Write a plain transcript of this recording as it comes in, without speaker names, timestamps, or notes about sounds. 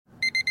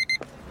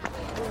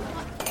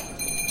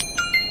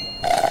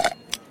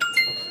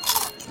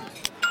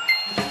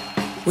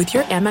With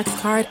your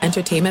Amex card,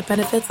 entertainment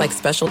benefits like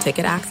special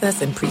ticket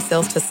access and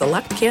pre-sales to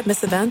select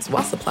can't-miss events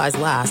while supplies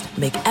last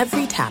make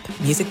every tap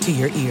music to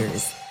your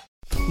ears.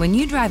 When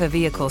you drive a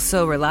vehicle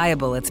so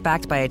reliable it's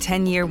backed by a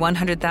 10-year,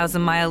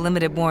 100,000-mile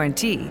limited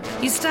warranty,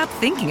 you stop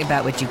thinking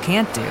about what you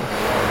can't do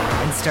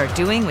and start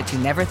doing what you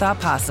never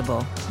thought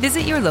possible.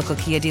 Visit your local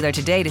Kia dealer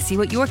today to see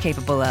what you're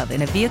capable of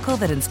in a vehicle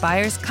that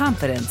inspires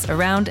confidence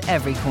around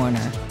every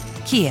corner.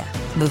 Kia,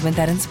 movement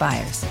that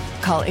inspires.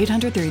 Call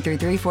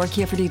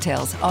 800-333-4KIA for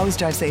details. Always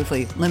drive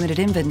safely. Limited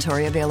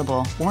inventory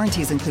available.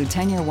 Warranties include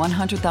 10-year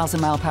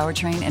 100,000-mile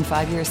powertrain and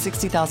 5-year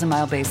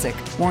 60,000-mile basic.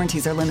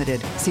 Warranties are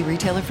limited. See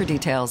retailer for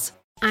details.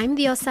 I'm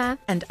Diosa.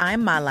 And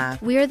I'm Mala.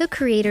 We are the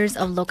creators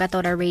of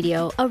Locatora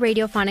Radio, a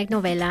radiophonic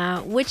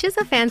novela, which is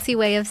a fancy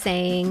way of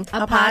saying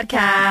a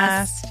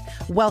podcast.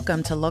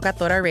 Welcome to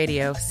Locatora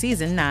Radio,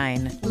 Season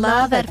 9.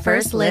 Love at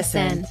first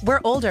listen. We're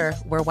older,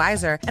 we're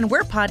wiser, and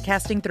we're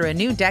podcasting through a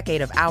new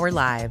decade of our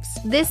lives.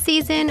 This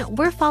season,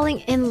 we're falling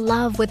in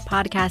love with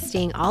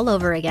podcasting all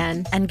over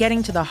again. And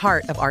getting to the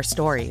heart of our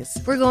stories.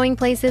 We're going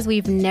places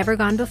we've never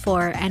gone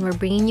before, and we're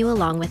bringing you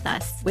along with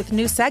us. With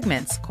new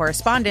segments,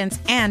 correspondence,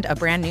 and a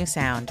brand new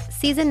sound.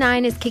 Season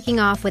 9 is kicking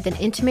off with an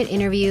intimate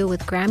interview with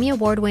Grammy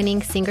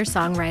Award-winning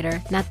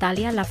singer-songwriter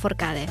Natalia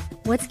Lafourcade.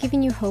 What's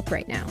giving you hope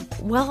right now?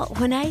 Well,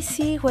 when I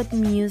see what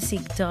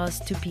music does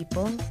to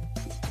people,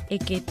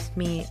 it gives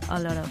me a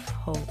lot of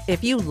hope.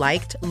 If you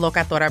liked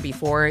Locatora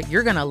before,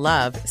 you're going to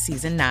love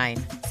Season 9.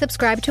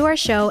 Subscribe to our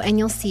show and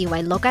you'll see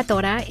why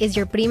Locatora is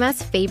your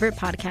prima's favorite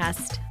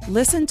podcast.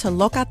 Listen to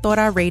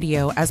Locatora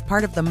Radio as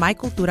part of the My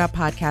Cultura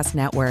Podcast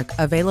Network,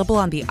 available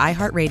on the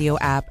iHeartRadio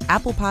app,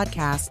 Apple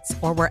Podcasts,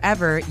 or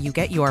wherever you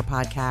get your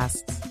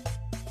podcasts.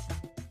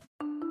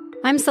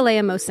 I'm Saleha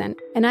Mohsen,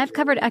 and I've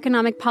covered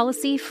economic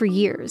policy for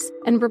years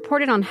and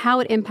reported on how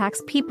it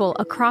impacts people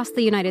across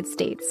the United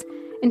States.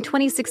 In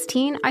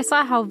 2016, I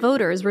saw how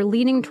voters were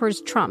leaning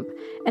towards Trump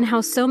and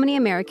how so many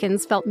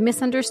Americans felt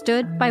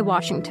misunderstood by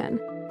Washington.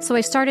 So I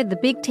started The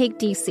Big Take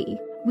DC.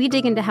 We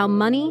dig into how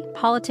money,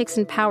 politics,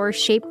 and power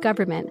shape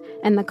government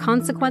and the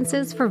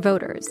consequences for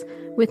voters.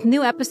 With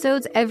new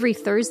episodes every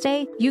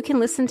Thursday, you can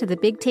listen to The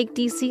Big Take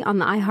DC on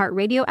the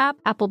iHeartRadio app,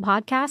 Apple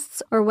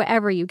Podcasts, or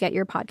wherever you get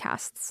your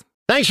podcasts.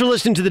 Thanks for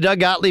listening to the Doug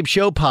Gottlieb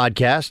Show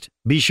podcast.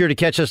 Be sure to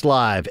catch us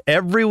live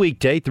every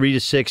weekday, 3 to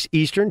 6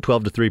 Eastern,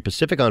 12 to 3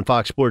 Pacific on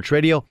Fox Sports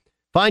Radio.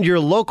 Find your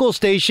local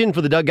station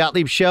for the Doug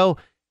Gottlieb Show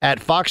at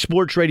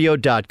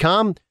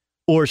foxsportsradio.com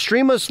or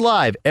stream us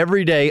live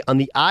every day on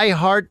the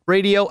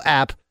iHeartRadio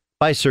app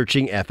by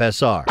searching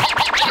FSR. Now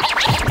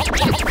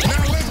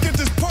let's get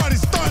this party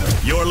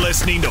started. You're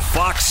listening to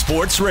Fox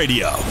Sports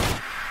Radio.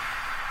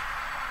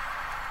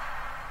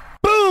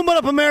 Boom! What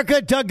up, America?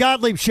 Doug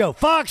Gottlieb Show,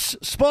 Fox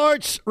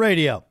Sports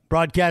Radio.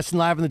 Broadcasting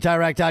live from the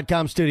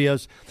TireRack.com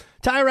studios.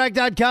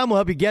 TireRack.com will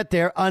help you get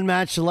there.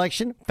 Unmatched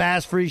selection,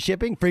 fast free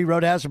shipping, free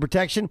road hazard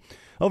protection.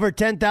 Over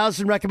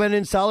 10,000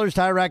 recommended installers.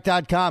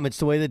 TireRack.com. It's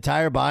the way that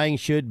tire buying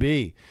should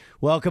be.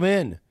 Welcome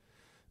in.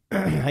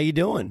 How you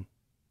doing?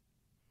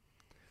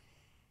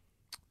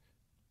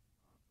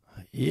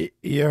 You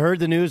heard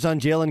the news on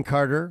Jalen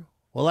Carter.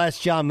 We'll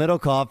ask John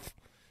Middlecoff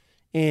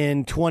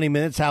in 20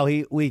 minutes how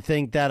we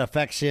think that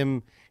affects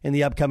him in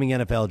the upcoming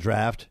NFL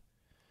draft.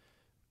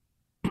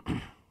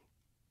 Dan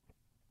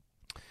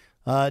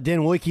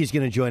Wojcicki is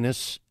going to join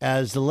us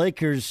as the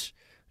Lakers,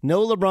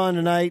 no LeBron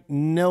tonight,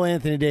 no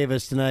Anthony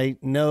Davis tonight,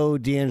 no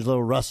D'Angelo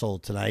Russell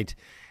tonight.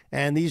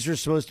 And these are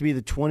supposed to be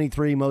the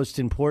 23 most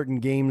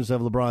important games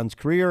of LeBron's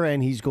career,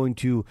 and he's going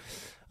to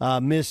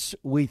miss,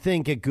 we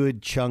think, a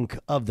good chunk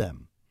of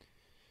them.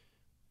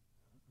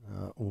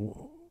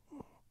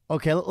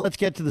 Okay, let's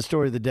get to the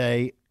story of the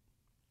day.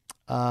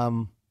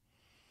 Aaron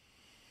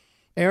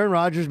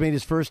Rodgers made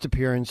his first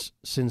appearance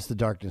since the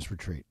Darkness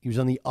Retreat. He was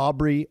on the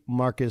Aubrey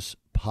Marcus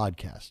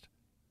podcast.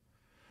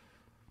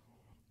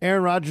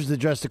 Aaron Rodgers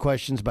addressed the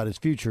questions about his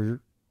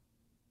future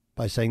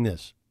by saying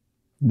this.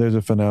 There's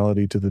a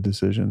finality to the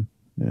decision,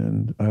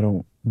 and I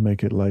don't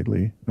make it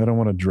lightly. I don't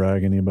want to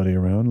drag anybody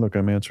around. Look,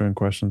 I'm answering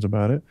questions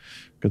about it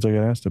because I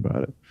get asked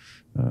about it.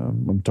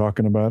 I'm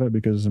talking about it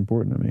because it's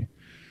important to me.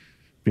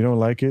 If you don't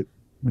like it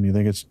and you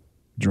think it's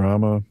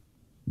drama,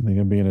 you think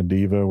I'm being a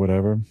diva,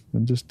 whatever,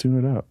 then just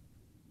tune it out.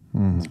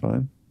 It's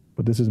fine.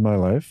 But this is my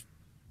life.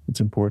 It's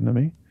important to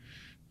me.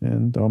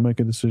 And I'll make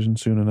a decision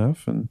soon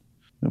enough, and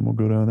then we'll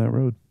go down that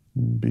road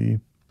and be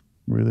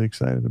really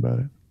excited about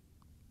it.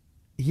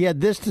 He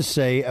had this to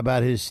say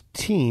about his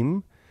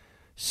team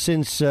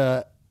since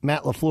Matt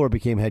LaFleur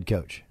became head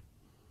coach.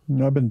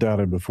 I've been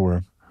doubted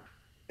before.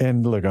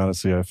 And look,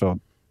 honestly, I felt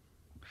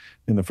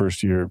in the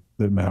first year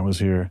that Matt was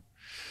here,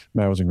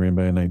 Matt was in Green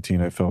Bay in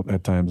 19, I felt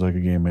at times like a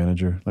game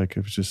manager. Like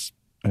it was just,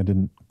 I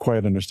didn't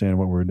quite understand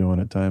what we were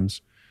doing at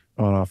times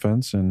on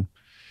offense. And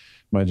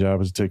my job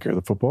was to take care of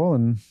the football.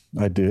 And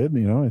I did,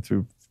 I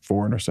threw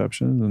 4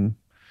 interceptions and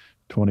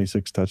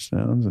 26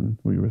 touchdowns, and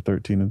we were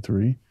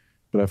 13-3.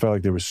 But I felt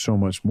like there was so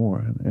much more.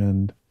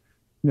 And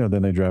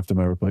then they drafted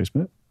my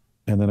replacement,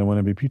 and then I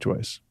won MVP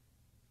twice.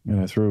 And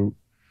I threw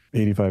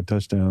 85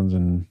 touchdowns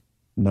and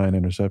 9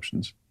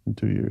 interceptions in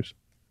 2 years.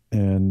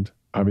 And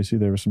obviously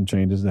there were some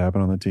changes that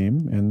happened on the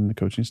team and the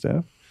coaching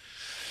staff.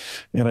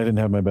 And I didn't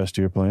have my best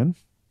year plan.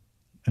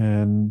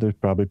 And there's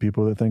probably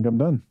people that think I'm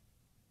done.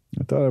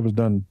 I thought I was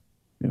done,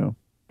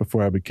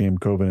 before I became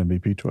COVID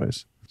MVP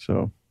twice.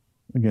 So,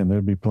 again,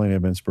 there'd be plenty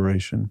of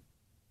inspiration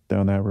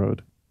down that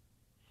road.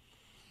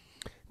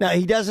 Now,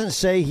 he doesn't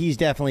say he's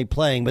definitely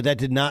playing, but that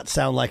did not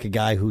sound like a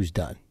guy who's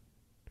done.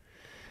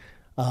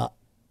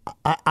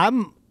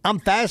 I'm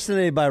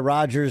fascinated by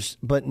Rodgers,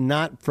 but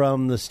not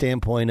from the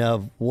standpoint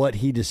of what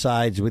he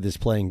decides with his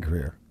playing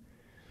career.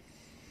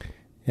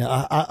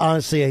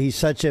 Honestly, he's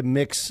such a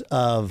mix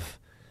of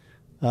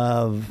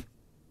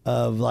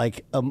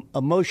like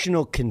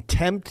emotional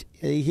contempt.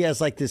 He has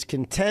like this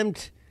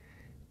contempt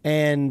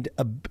and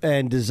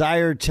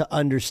desire to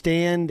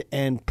understand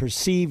and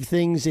perceive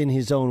things in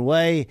his own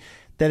way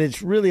that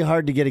it's really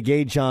hard to get a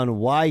gauge on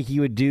why he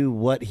would do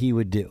what he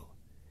would do.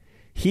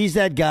 He's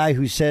that guy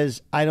who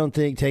says, I don't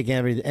take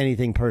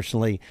anything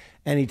personally,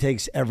 and he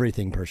takes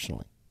everything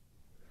personally.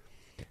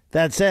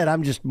 That said,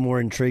 I'm just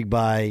more intrigued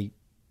by,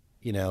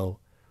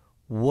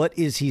 what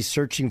is he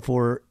searching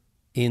for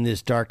in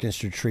this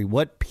darkness retreat?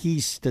 What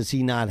peace does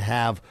he not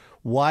have?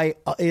 Why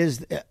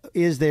is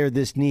there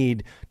this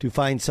need to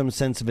find some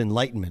sense of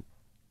enlightenment?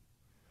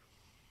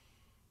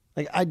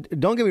 Like,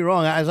 don't get me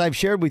wrong, as I've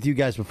shared with you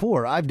guys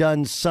before, I've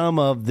done some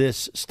of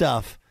this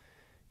stuff,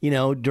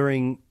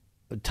 during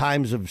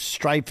times of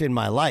strife in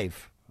my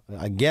life.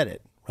 I get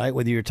it, right?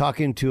 Whether you're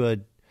talking to a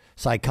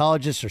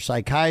psychologist or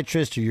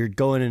psychiatrist, or you're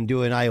going and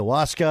doing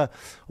ayahuasca,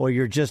 or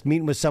you're just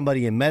meeting with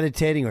somebody and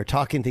meditating, or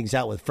talking things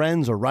out with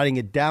friends, or writing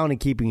it down and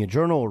keeping a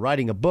journal, or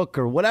writing a book,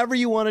 or whatever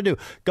you want to do,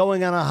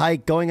 going on a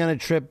hike, going on a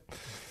trip,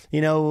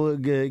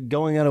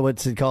 going on a,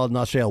 what's it called in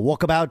Australia,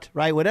 walkabout,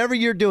 right? Whatever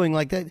you're doing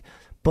like that.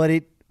 But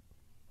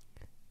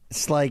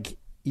it's like,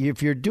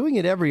 if you're doing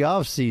it every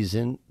off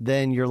season,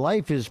 then your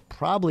life is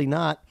probably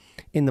not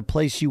in the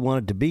place you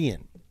want it to be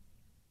in.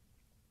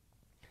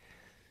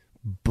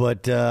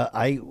 But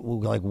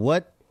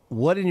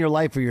what in your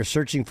life are you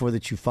searching for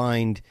that you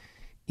find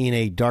in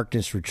a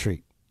darkness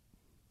retreat?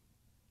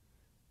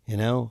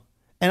 And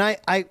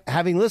I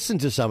having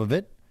listened to some of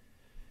it,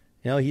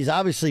 he's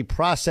obviously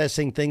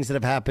processing things that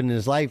have happened in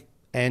his life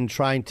and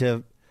trying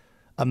to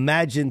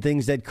imagine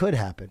things that could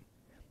happen.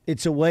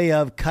 It's a way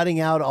of cutting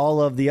out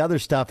all of the other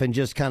stuff and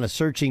just kind of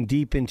searching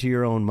deep into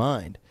your own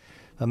mind.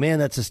 Man,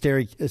 that's a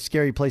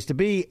scary place to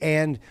be.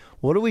 And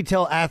what do we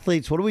tell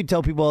athletes? What do we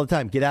tell people all the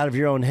time? Get out of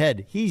your own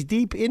head. He's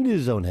deep into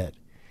his own head.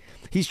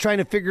 He's trying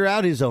to figure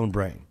out his own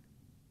brain.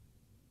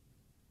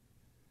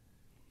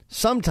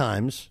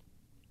 Sometimes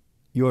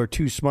you're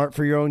too smart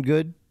for your own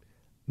good.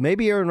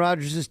 Maybe Aaron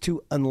Rodgers is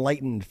too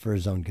enlightened for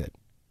his own good.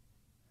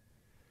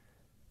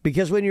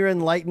 Because when you're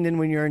enlightened and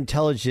when you're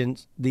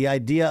intelligent, the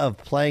idea of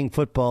playing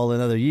football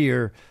another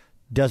year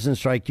doesn't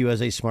strike you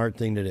as a smart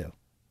thing to do.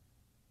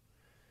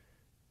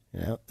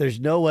 There's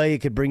no way it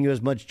could bring you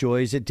as much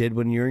joy as it did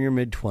when you're in your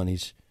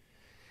mid-20s.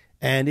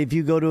 And if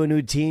you go to a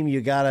new team, you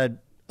got to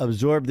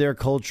absorb their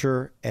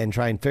culture and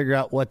try and figure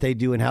out what they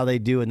do and how they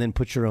do, and then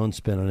put your own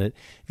spin on it.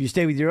 If you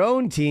stay with your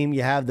own team,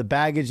 you have the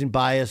baggage and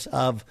bias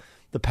of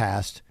the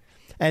past.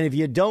 And if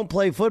you don't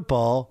play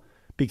football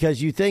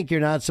because you think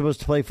you're not supposed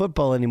to play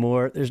football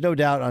anymore, there's no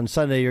doubt on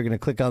Sunday you're going to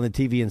click on the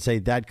TV and say,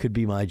 that could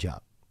be my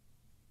job.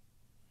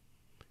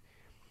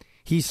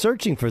 He's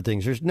searching for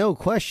things. There's no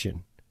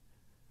question.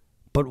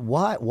 But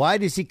why? Why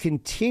does he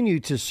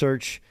continue to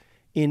search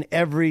in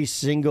every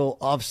single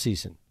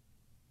offseason?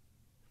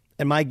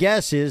 And my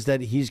guess is that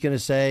he's going to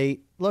say,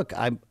 look,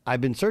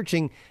 I've been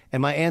searching,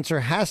 and my answer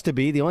has to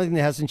be, the only thing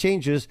that hasn't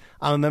changed is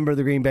I'm a member of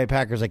the Green Bay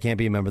Packers. I can't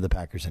be a member of the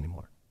Packers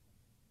anymore.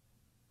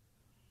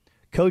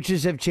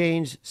 Coaches have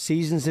changed.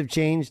 Seasons have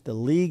changed. The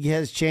league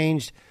has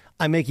changed.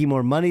 I'm making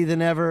more money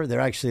than ever. They're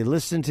actually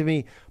listening to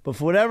me. But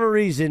for whatever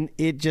reason,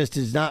 it just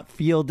does not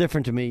feel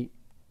different to me.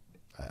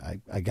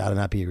 I got to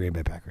not be a Green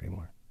Bay Packer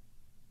anymore.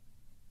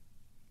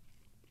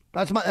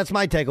 That's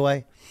my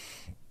takeaway.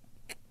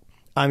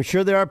 I'm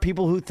sure there are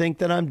people who think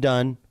that I'm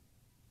done.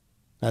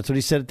 That's what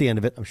he said at the end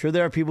of it. I'm sure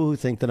there are people who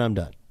think that I'm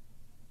done.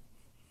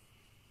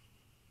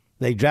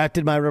 They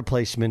drafted my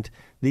replacement.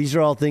 These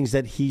are all things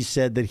that he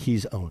said that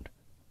he's owned.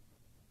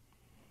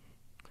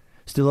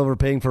 Still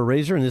overpaying for a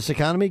razor in this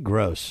economy?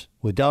 Gross.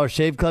 With Dollar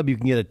Shave Club, you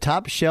can get a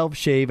top shelf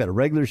shave at a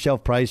regular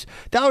shelf price.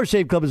 Dollar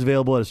Shave Club is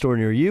available at a store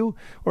near you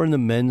or in the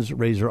men's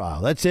razor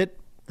aisle. That's it.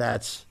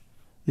 That's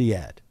the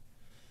ad.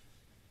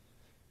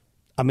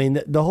 I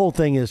mean, the whole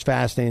thing is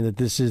fascinating that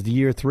this is the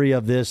year 3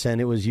 of this, and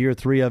it was year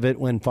 3 of it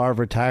when Favre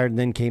retired and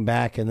then came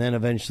back and then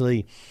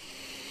eventually,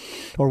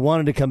 or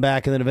wanted to come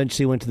back and then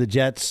eventually went to the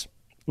Jets,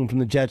 and from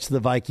the Jets to the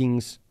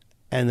Vikings,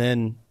 and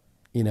then,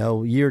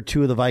 year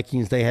 2 of the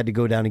Vikings, they had to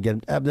go down and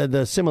get him.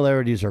 The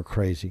similarities are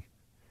crazy.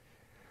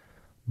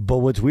 But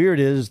what's weird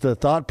is the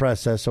thought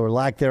process or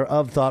lack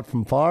thereof thought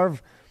from Favre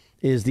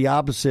is the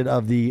opposite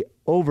of the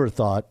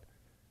overthought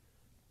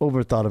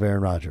of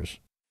Aaron Rodgers.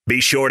 Be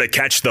sure to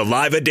catch the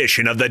live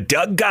edition of the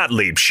Doug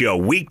Gottlieb Show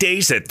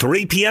weekdays at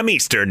 3 p.m.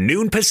 Eastern,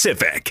 noon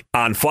Pacific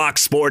on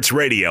Fox Sports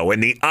Radio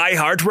and the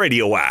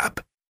iHeartRadio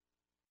app.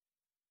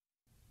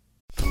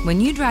 When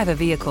you drive a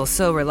vehicle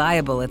so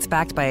reliable it's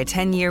backed by a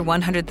 10-year,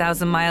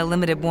 100,000-mile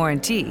limited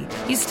warranty,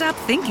 you stop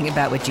thinking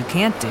about what you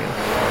can't do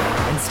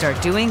and start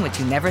doing what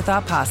you never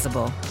thought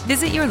possible.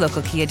 Visit your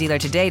local Kia dealer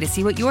today to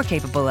see what you're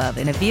capable of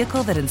in a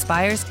vehicle that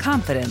inspires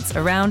confidence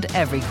around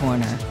every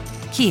corner.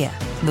 Kia,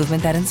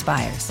 movement that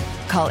inspires.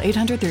 Call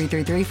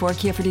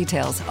 800-333-4KIA for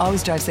details.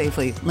 Always drive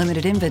safely.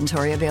 Limited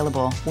inventory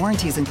available.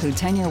 Warranties include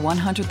 10-year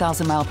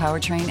 100,000-mile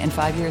powertrain and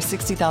 5-year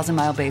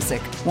 60,000-mile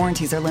basic.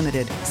 Warranties are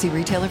limited. See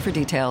retailer for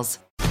details.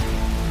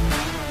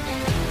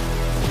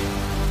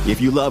 If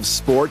you love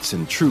sports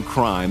and true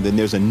crime, then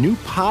there's a new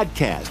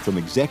podcast from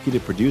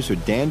executive producer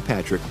Dan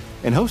Patrick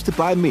and hosted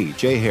by me,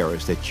 Jay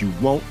Harris, that you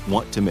won't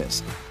want to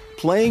miss.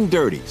 Playing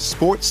Dirty: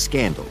 Sports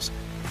Scandals.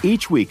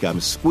 Each week, I'm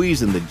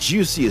squeezing the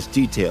juiciest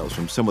details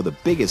from some of the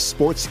biggest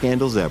sports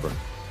scandals ever.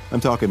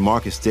 I'm talking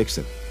Marcus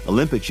Dixon,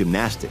 Olympic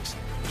gymnastics,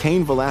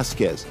 Cain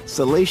Velasquez,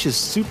 salacious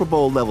Super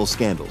Bowl-level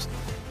scandals.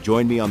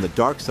 Join me on the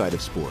dark side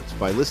of sports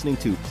by listening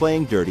to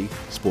Playing Dirty: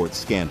 Sports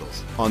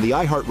Scandals on the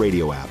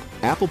iHeartRadio app,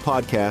 Apple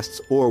Podcasts,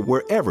 or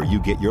wherever you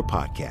get your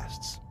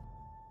podcasts.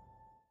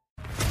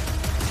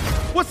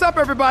 What's up,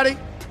 everybody?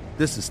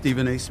 This is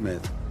Stephen A.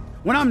 Smith.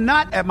 When I'm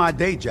not at my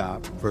day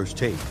job, First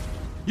Take,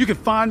 you can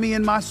find me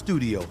in my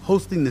studio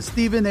hosting the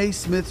Stephen A.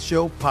 Smith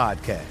Show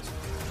podcast.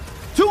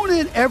 Tune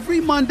in every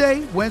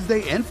Monday,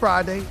 Wednesday, and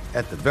Friday,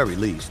 at the very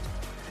least,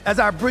 as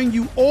I bring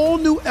you all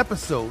new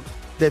episodes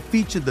that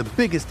feature the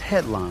biggest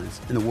headlines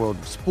in the world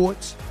of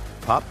sports,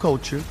 pop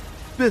culture,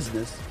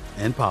 business,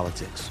 and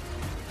politics.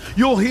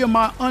 You'll hear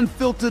my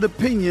unfiltered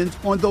opinions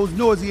on those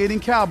nauseating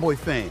Cowboy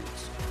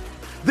fans,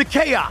 the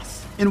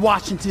chaos in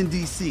Washington,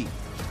 D.C.,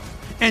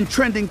 and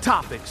trending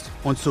topics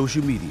on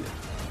social media,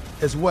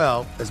 as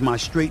well as my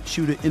straight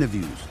shooter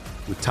interviews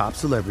with top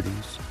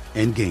celebrities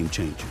and game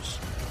changers.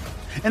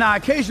 And I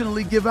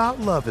occasionally give out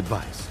love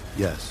advice.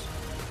 Yes,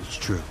 it's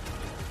true.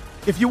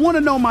 If you want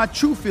to know my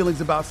true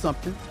feelings about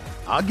something,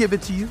 I'll give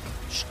it to you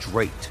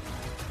straight.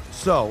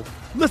 So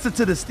listen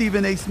to the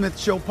Stephen A. Smith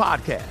Show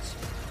podcast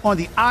on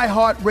the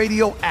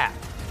iHeartRadio app,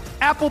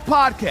 Apple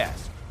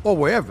Podcasts, or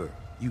wherever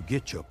you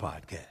get your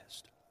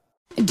podcast.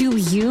 Do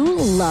you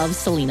love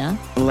Selena?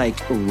 Like,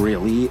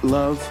 really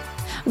love?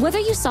 Whether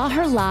you saw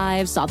her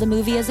live, saw the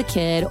movie as a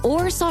kid,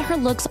 or saw her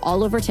looks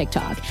all over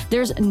TikTok,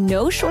 there's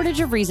no shortage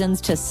of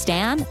reasons to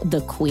stan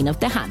the Queen of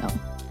Tejano.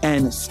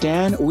 And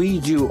Stan, we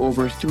do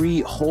over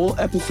 3 whole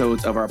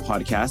episodes of our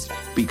podcast,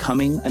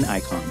 Becoming an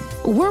Icon.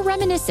 We're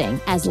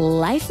reminiscing as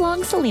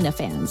lifelong Selena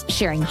fans,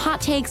 sharing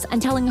hot takes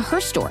and telling her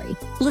story.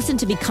 Listen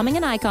to Becoming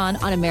an Icon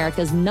on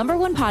America's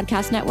 #1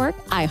 podcast network,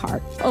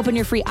 iHeart. Open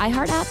your free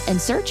iHeart app and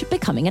search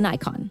Becoming an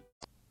Icon.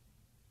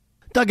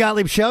 Doug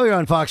Gottlieb Show, you're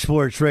on Fox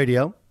Sports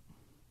Radio.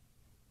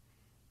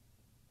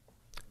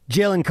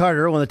 Jalen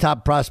Carter, one of the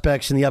top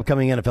prospects in the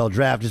upcoming NFL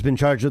draft, has been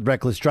charged with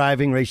reckless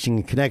driving, racing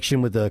in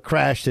connection with a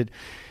crash that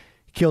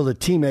killed a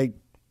teammate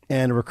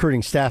and a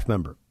recruiting staff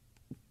member.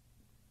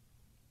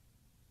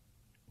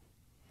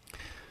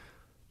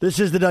 This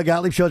is the Doug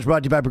Gottlieb Show. It's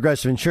brought to you by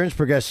Progressive Insurance.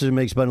 Progressive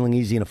makes bundling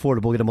easy and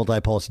affordable. Get a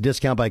multi-policy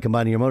discount by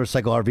combining your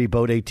motorcycle, RV,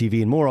 boat,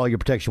 ATV, and more. All your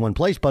protection in one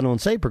place. Bundle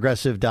and save.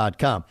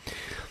 Progressive.com.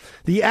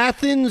 The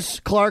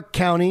Athens-Clarke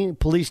County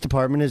Police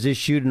Department has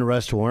issued an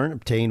arrest warrant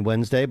obtained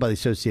Wednesday by the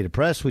Associated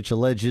Press, which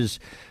alleges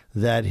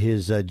that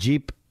his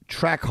Jeep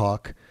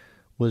Trackhawk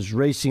was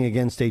racing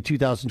against a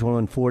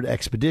 2021 Ford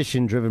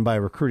Expedition driven by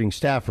a recruiting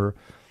staffer,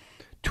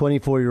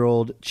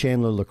 24-year-old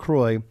Chandler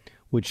LaCroix,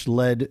 which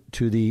led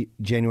to the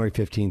January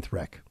 15th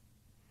wreck.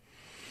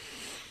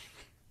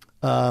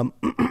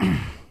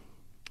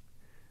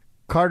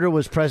 Carter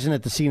was present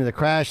at the scene of the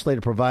crash,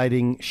 later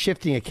providing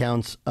shifting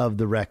accounts of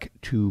the wreck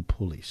to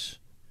police.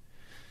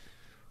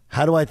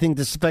 How do I think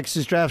this affects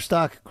his draft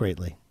stock?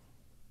 Greatly.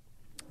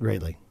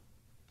 Greatly.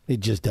 It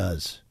just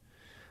does.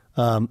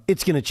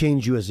 It's going to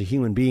change you as a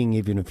human being,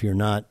 even if you're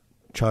not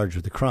charged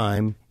with a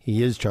crime.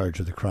 He is charged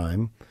with a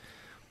crime.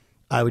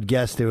 I would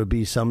guess there would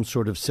be some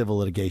sort of civil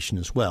litigation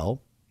as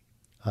well.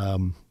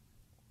 You're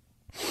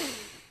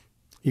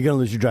going to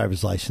lose your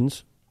driver's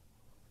license,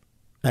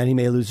 and he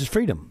may lose his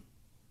freedom.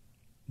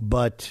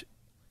 But,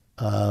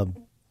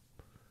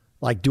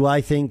 do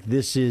I think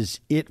this is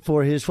it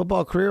for his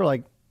football career?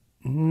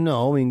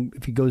 No. I mean,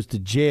 if he goes to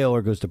jail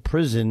or goes to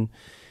prison,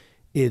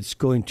 it's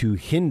going to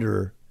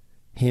hinder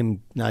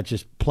him not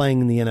just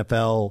playing in the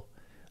NFL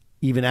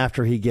even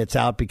after he gets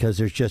out because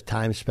there's just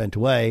time spent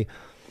away.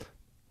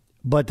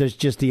 But there's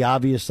just the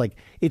obvious,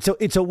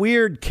 it's a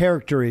weird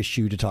character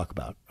issue to talk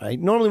about, right?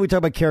 Normally we talk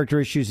about character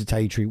issues. It's how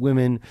you treat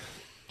women,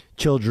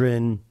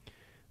 children,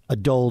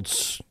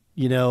 adults,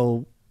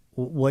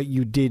 what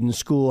you did in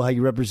school, how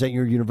you represent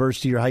your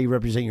university or how you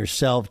represent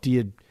yourself. Do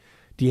you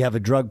have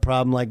a drug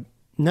problem?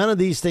 None of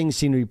these things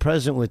seem to be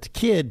present with the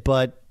kid,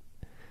 but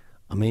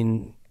I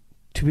mean,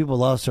 2 people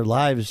lost their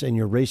lives and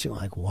you're racing.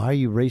 Why are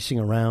you racing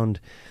around?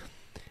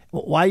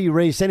 Why you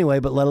race anyway,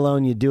 but let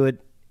alone you do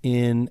it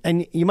and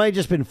you might have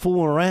just been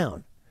fooling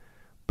around,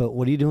 but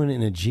what are you doing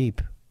in a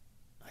Jeep?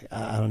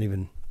 I don't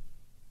even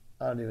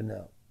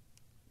know.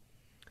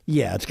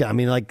 Yeah,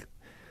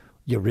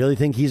 You really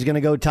think he's going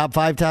to go top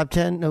 5, top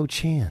 10? No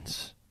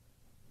chance.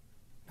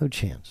 No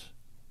chance.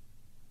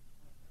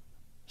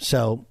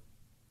 So,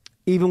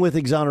 even with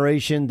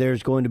exoneration,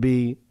 there's going to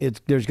be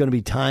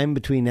time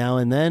between now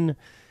and then,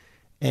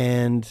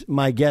 and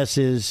my guess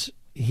is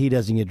he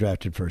doesn't get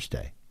drafted first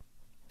day.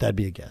 That'd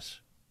be a guess.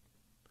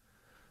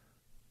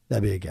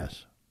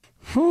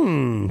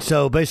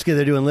 So basically,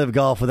 they're doing live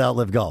golf without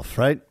live golf,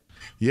 right?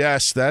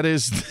 Yes,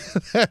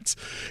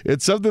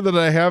 it's something that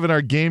I have in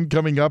our game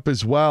coming up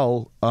as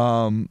well.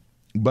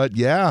 But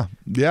yeah,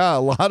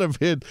 a lot of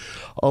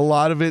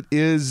it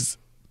is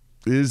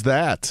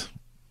that.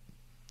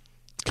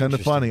 It's kind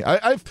of funny.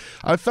 I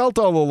felt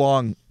all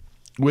along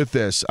with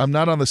this. I'm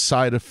not on the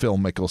side of Phil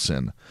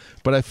Mickelson,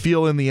 but I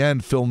feel in the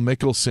end, Phil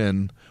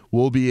Mickelson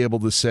will be able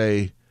to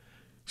say,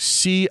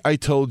 "See, I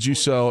told you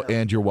so,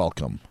 and you're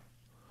welcome."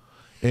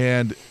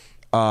 And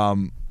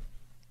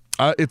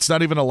it's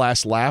not even a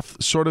last laugh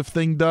sort of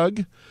thing,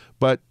 Doug.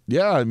 But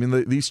yeah, I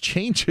mean, these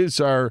changes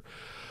are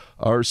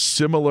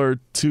similar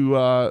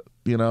to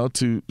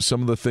to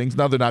some of the things.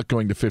 Now they're not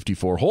going to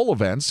 54-hole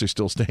events; they're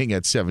still staying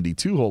at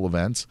 72-hole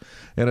events,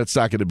 and it's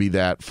not going to be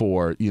that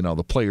for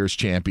the Players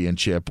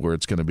Championship where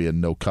it's going to be a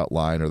no-cut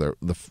line or the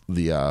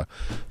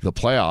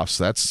playoffs.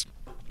 That's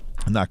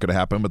not going to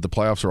happen. But the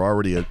playoffs are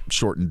already a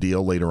shortened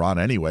deal later on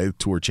anyway. The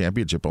Tour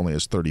Championship only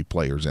has 30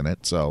 players in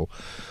it, so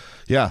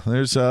yeah,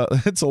 there's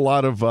it's a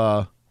lot of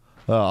live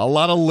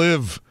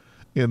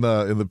in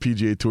the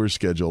PGA Tour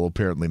schedule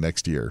apparently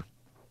next year.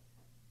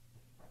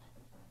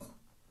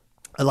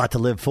 A lot to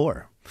live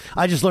for.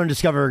 I just learned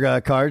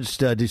Discover cards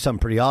do something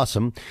pretty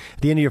awesome.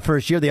 At the end of your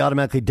first year, they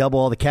automatically double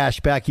all the cash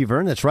back you've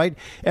earned. That's right.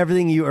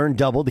 Everything you earn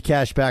doubled. The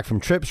cash back from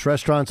trips,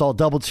 restaurants, all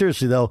doubled.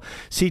 Seriously, though,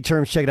 see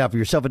terms. Check it out for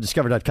yourself at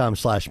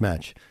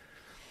discover.com/match.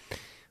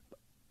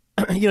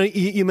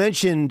 You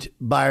mentioned,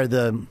 Bayer,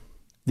 the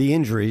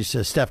injuries.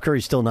 Steph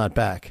Curry's still not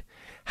back.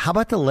 How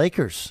about the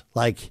Lakers?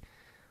 Like,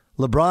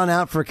 LeBron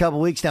out for a couple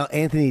weeks now.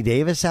 Anthony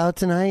Davis out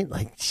tonight.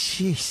 Like,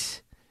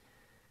 jeez.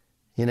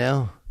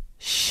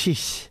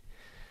 Sheesh.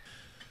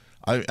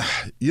 A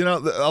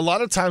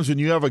lot of times when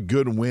you have a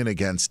good win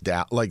against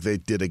like they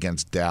did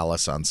against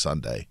Dallas on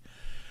Sunday,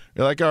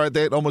 you're like, all right,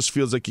 that almost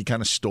feels like you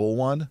kind of stole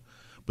one.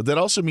 But that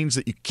also means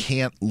that you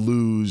can't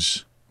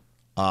lose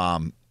a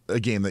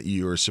game that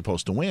you are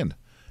supposed to win.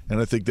 And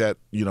I think that,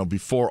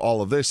 before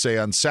all of this, say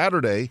on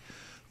Saturday,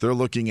 they're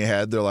looking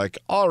ahead. They're like,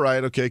 all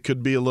right, okay,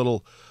 could be a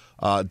little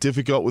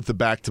difficult with the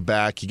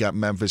back-to-back. You got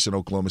Memphis and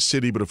Oklahoma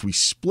City, but if we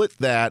split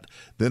that,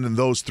 then in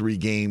those 3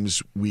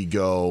 games we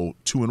go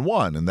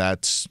 2-1, and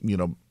that's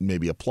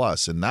maybe a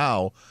plus. And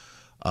now,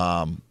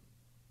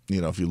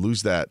 if you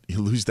lose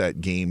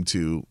that game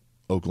to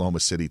Oklahoma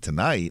City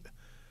tonight,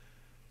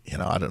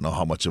 I don't know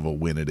how much of a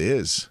win it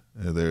is.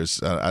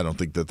 I don't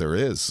think that there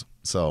is.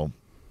 So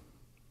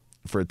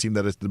for a team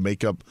that has to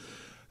make up,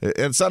 and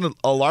it's not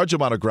a large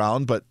amount of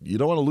ground, but you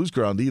don't want to lose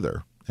ground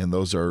either. And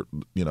those are,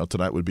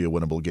 tonight would be a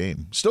winnable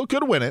game. Still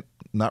could win it.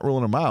 Not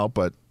ruling them out,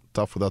 but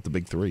tough without the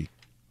big 3.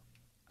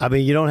 I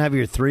mean, you don't have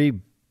your 3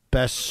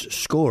 best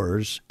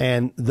scorers,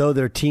 and though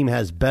their team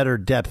has better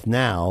depth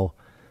now,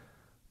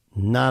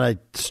 not a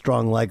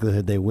strong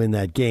likelihood they win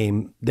that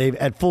game.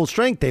 At full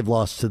strength, they've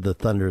lost to the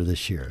Thunder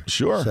this year.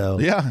 Sure. So,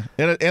 yeah.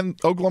 And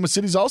Oklahoma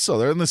City's also.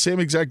 They're in the same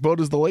exact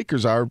boat as the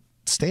Lakers are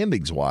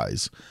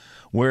standings-wise,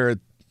 where it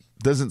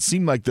doesn't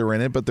seem like they're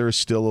in it, but there's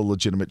still a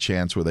legitimate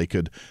chance where they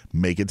could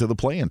make it to the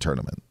play-in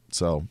tournament.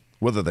 So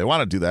whether they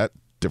want to do that,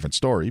 different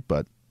story.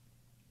 But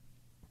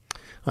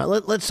all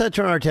right, let's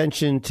turn our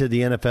attention to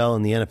the NFL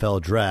and the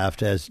NFL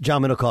draft as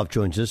John Middlecoff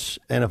joins us,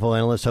 NFL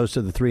analyst, host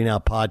of the 3 and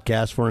Out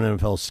podcast, former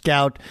NFL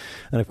scout,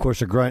 and of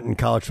course a grunt in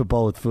college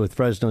football with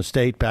Fresno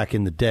State back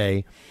in the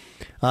day.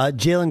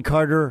 Jalen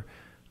Carter,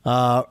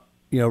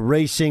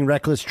 racing,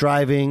 reckless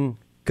driving,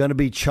 going to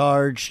be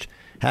charged.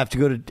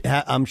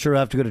 I'm sure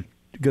have to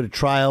go to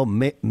trial.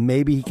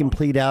 Maybe he can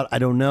plead out. I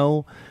don't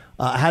know.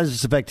 How does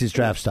this affect his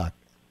draft stock?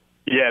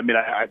 Yeah, I mean,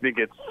 I think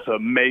it's a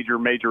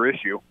major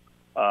issue.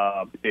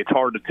 It's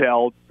hard to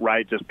tell,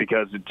 right, just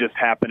because it just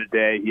happened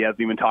today. He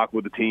hasn't even talked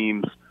with the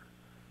teams.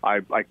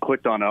 I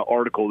clicked on an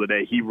article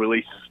today. He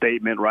released a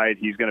statement, right?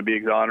 He's going to be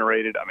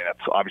exonerated. I mean,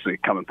 that's obviously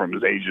coming from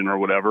his agent or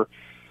whatever.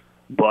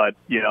 But,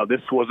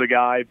 this was a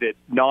guy that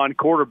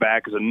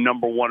non-quarterback is a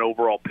number 1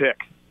 overall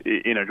pick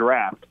in a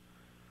draft.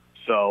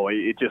 So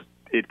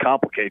it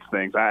complicates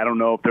things. I don't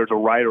know if there's a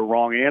right or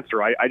wrong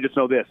answer. I just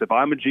know this. If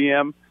I'm a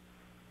GM,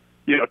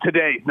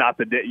 today's not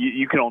the day.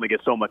 You can only get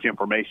so much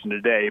information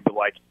today. But,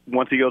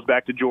 once he goes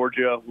back to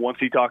Georgia, once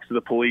he talks to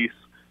the police,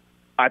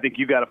 I think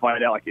you got to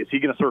find out, is he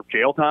going to serve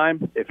jail time?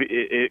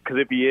 Because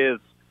if he is,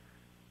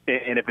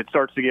 and if it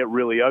starts to get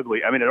really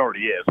ugly, I mean, it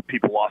already is.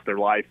 People lost their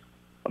life.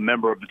 A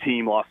member of the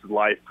team lost his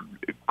life.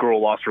 A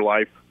girl lost her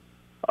life.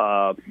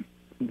 I'd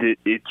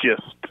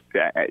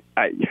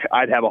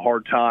have a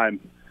hard time,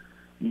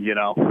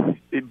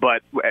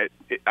 but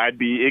I'd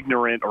be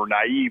ignorant or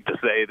naive to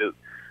say that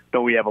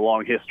though we have a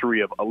long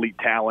history of elite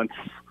talents,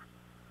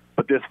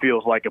 but this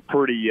feels like a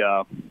pretty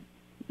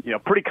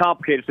pretty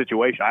complicated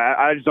situation.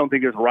 I just don't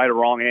think there's a right or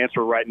wrong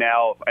answer right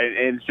now,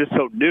 and it's just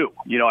so new.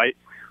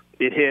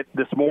 It hit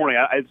this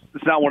morning.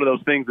 It's not one of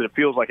those things that it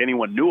feels like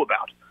anyone knew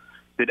about.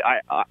 That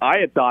I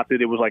had thought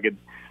that it was like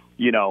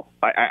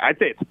I'd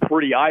say it's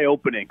pretty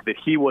eye-opening that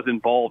he was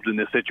involved in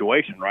this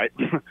situation, right?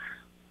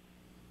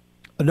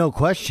 No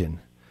question.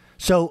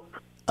 So,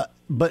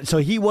 so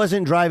he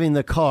wasn't driving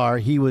the car;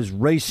 he was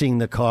racing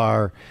the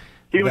car.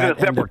 He was in a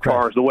separate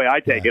car, is the way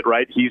I take it,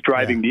 right? He's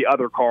driving the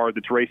other car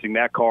that's racing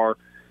that car.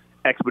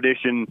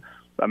 Expedition,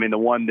 I mean, the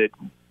one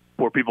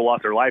where people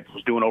lost their life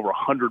was doing over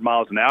 100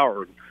 miles an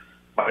hour.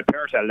 My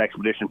parents had an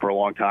Expedition for a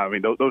long time. I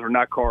mean, those are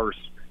not cars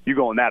you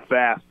going that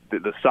fast.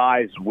 The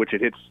size which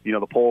it hits,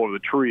 the pole or the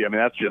tree. I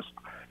mean,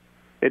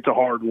 it's a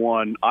hard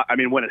one. I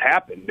mean, when it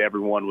happened,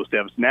 everyone was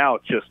devastated. Now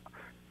it's just,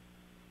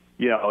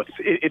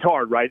 it's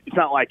hard, right? It's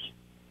not like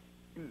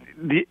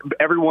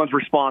everyone's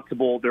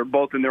responsible. They're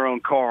both in their own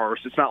cars.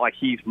 It's not like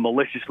he's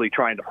maliciously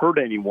trying to hurt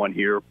anyone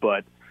here.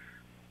 But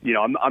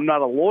I'm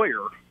not a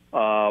lawyer,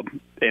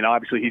 and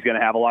obviously he's going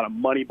to have a lot of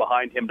money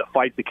behind him to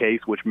fight the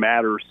case, which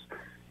matters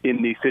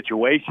in these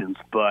situations.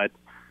 But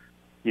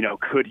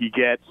could he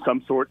get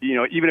some sort?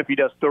 Even if he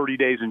does 30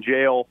 days in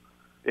jail,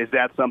 is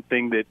that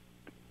something that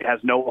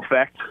has no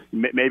effect?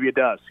 Maybe it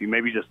does. He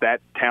may be just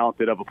that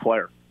talented of a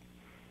player.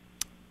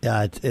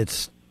 Yeah,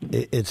 it's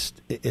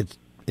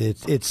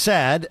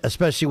sad,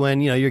 especially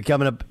when you're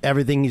coming up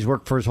everything he's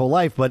worked for his whole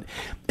life. But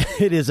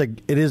it is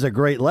a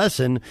great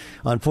lesson.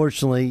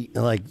 Unfortunately,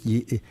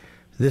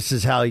 this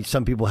is how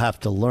some people have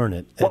to learn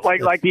it. Well,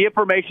 like the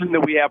information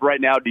that we have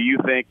right now. Do you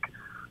think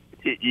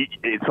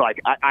it's like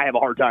I have a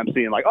hard time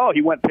seeing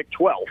he went pick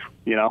 12?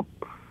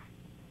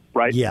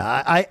 Right?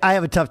 Yeah, I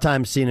have a tough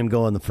time seeing him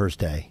go on the first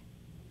day.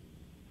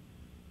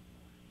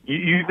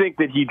 You think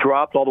that he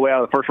dropped all the way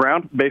out of the first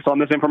round based on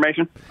this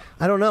information?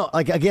 I don't know.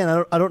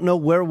 Again, I don't know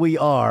where we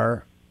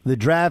are. The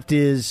draft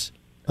is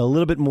a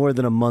little bit more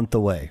than a month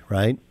away,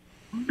 right?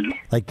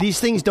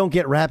 These things don't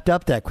get wrapped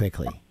up that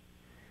quickly.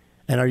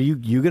 And are you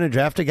going to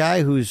draft a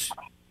guy who's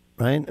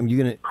right? Are you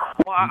going to?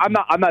 Well,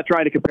 I'm not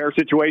trying to compare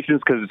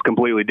situations because it's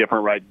completely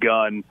different, right?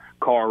 Gun,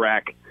 car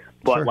wreck,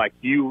 but sure.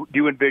 Do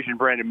you envision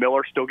Brandon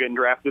Miller still getting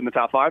drafted in the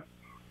top 5?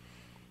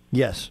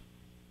 Yes.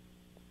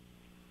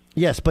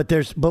 Yes, but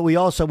we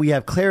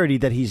have clarity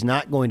that he's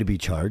not going to be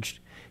charged.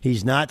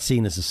 He's not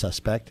seen as a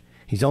suspect.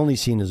 He's only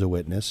seen as a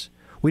witness.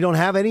 We don't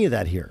have any of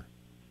that here.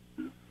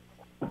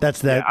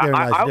 That's that.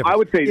 Yeah, I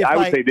would say. I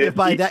would say this.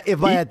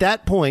 At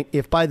that point,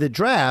 if by the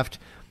draft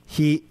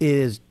he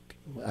is,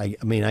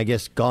 I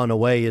guess gone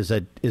away is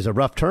a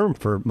rough term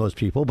for most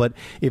people. But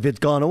if it's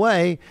gone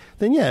away,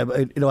 then yeah,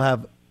 it'll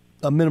have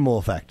a minimal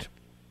effect.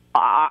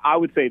 I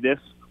would say this.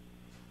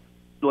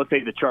 Let's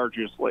say the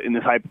Chargers in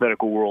this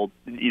hypothetical world,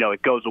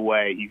 it goes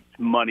away. He's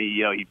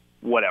money,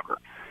 whatever.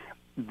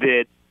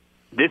 That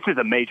this is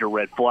a major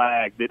red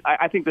flag. That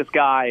I think this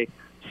guy,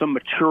 some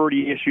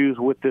maturity issues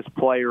with this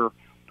player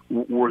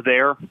were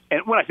there.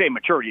 And when I say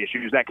maturity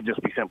issues, that could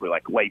just be simply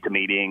late to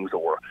meetings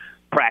or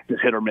practice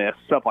hit or miss,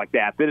 stuff like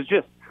that. That is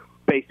just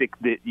basic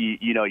that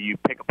you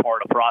pick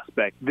apart a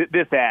prospect.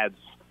 This adds,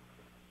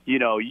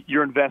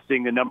 you're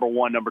investing the number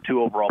 1, number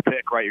 2 overall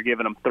pick, right? You're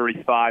giving him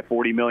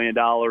 $35-40 million.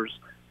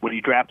 When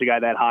you draft a guy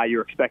that high,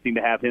 you're expecting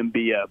to have him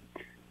be a,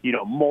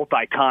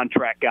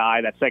 multi-contract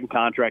guy. That second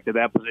contract at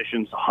that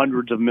position's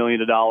hundreds of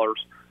millions of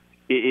dollars.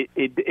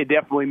 It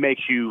definitely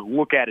makes you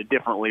look at it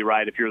differently,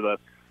 right? If you're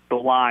the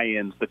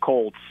Lions, the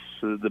Colts,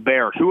 the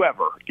Bears,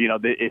 whoever,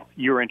 if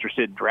you're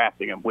interested in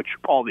drafting him, which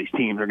all these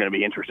teams are going to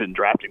be interested in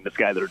drafting this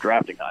guy that are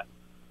drafting high.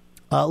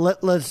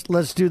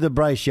 Let's do the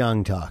Bryce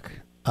Young talk.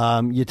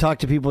 You talk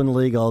to people in the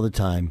league all the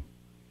time.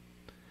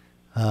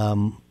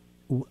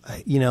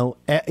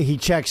 He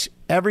checks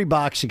every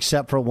box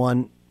except for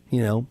one,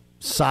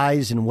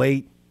 size and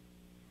weight.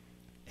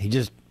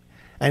 And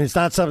it's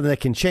not something that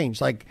can change.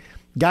 Like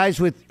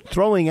guys with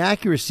throwing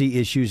accuracy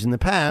issues in the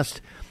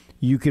past,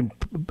 you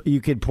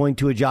could point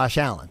to a Josh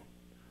Allen,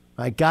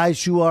 right?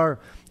 Guys who are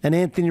an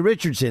Anthony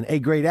Richardson, a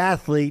great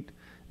athlete,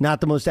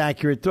 not the most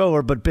accurate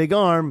thrower, but big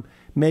arm.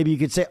 Maybe you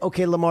could say,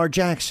 okay, Lamar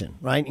Jackson,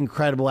 right?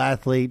 Incredible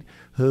athlete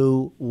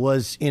who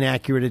was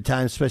inaccurate at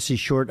times, especially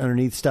short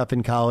underneath stuff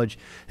in college,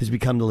 has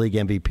become the league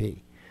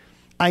MVP.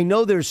 I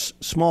know there's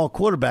small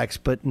quarterbacks,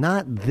 but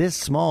not this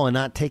small and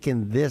not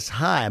taken this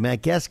high. I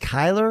guess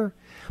Kyler,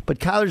 but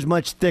Kyler's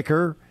much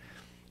thicker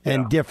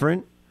and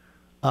different.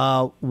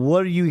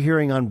 What are you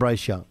hearing on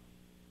Bryce Young?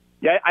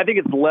 Yeah, I think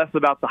it's less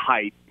about the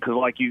height because,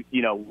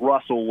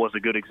 Russell was a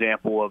good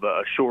example of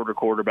a shorter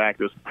quarterback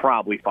that was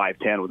probably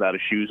 5'10" without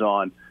his shoes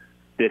on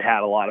that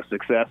had a lot of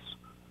success.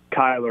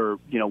 Kyler,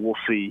 we'll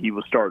see. He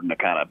was starting to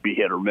kind of be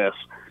hit or miss.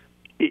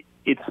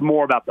 It's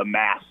more about the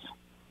mass.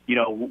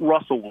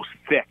 Russell was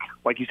thick.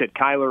 Like you said,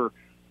 Kyler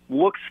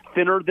looks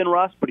thinner than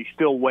Russ, but he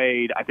still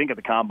weighed, I think at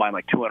the combine,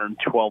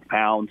 212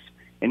 pounds,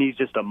 and he's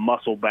just a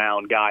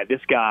muscle-bound guy.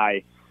 This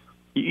guy,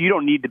 you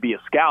don't need to be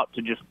a scout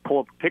to just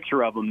pull up a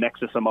picture of him next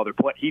to some other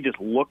player. He just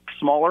looked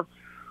smaller.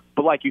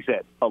 But like you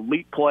said,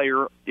 elite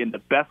player in the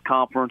best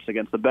conference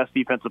against the best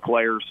defensive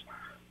players.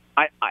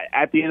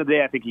 at the end of the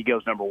day, I think he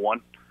goes number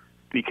one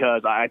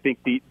because I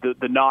think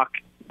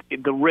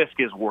the risk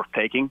is worth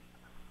taking,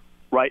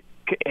 right?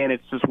 And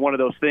it's just one of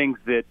those things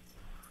that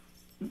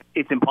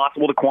it's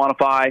impossible to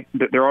quantify.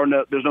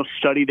 There's no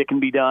study that can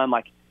be done.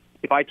 Like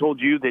if I told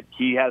you that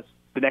he has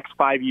the next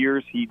 5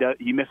 years, he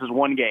misses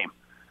one game,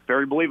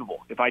 very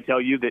believable. If I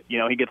tell you that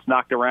he gets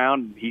knocked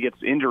around, he gets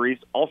injuries,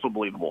 also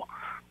believable.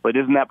 But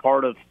isn't that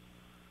part of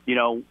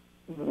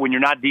when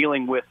you're not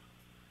dealing with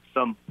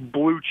some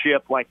blue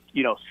chip like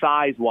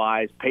size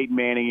wise, Peyton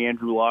Manning,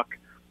 Andrew Luck,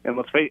 and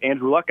let's face it,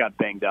 Andrew Luck got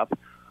banged up.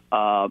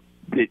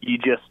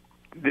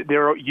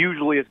 There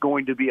usually is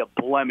going to be a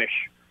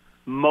blemish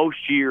most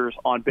years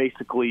on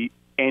basically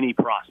any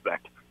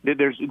prospect.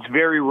 It's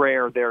very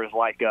rare there is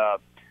like a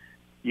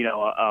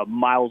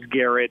Myles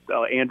Garrett,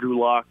 Andrew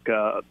Luck,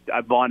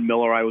 Von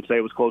Miller, I would say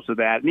was close to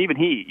that. And even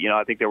he,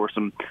 I think there were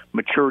some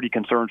maturity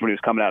concerns when he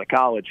was coming out of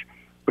college,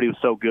 but he was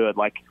so good.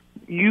 Like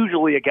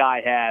usually a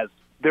guy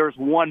there's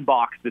one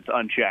box that's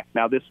unchecked.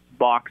 Now this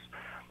box,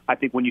 I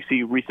think when you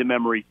see recent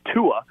memory,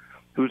 Tua,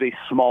 who's a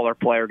smaller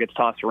player, gets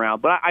tossed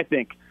around. But I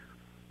think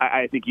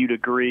you'd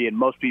agree, and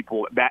most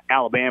people that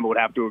Alabama would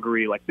have to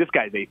agree, like this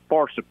guy's a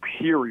far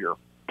superior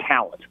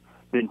talent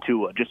than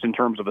Tua, just in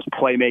terms of his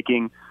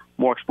playmaking,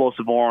 more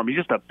explosive arm. He's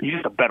just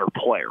a better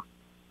player.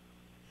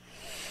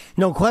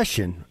 No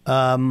question.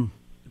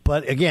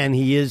 But again,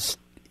 he is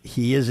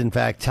in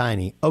fact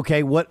tiny.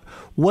 Okay,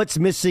 what's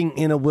missing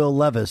in a Will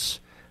Levis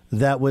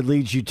that would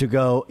lead you to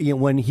go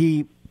when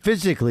he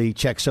physically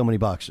checks so many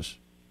boxes?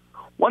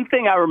 One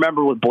thing I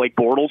remember with Blake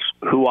Bortles,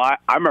 who I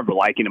remember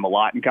liking him a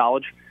lot in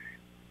college,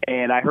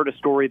 and I heard a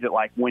story that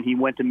like when he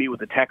went to meet with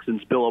the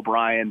Texans, Bill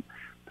O'Brien,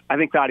 I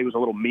think thought he was a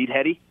little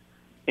meatheady,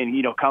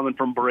 and coming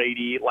from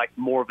Brady, like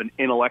more of an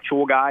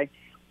intellectual guy.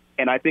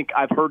 And I think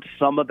I've heard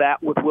some of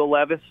that with Will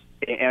Levis,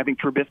 and I think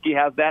Trubisky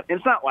has that. And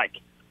it's not like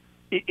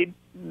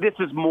this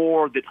is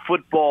more that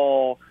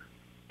football,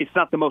 it's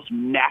not the most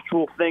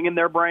natural thing in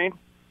their brain,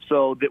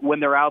 so that when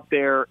they're out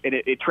there and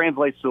it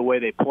translates to the way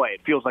they play,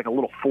 it feels like a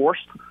little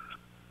forced,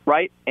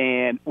 right?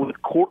 And with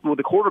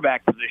the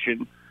quarterback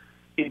position,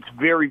 it's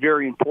very,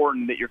 very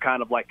important that you're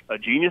kind of like a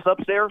genius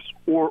upstairs,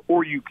 or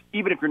you,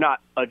 even if you're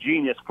not a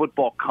genius,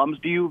 football comes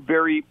to you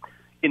very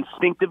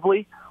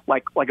instinctively,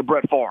 like a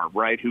Brett Favre,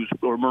 right?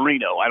 Or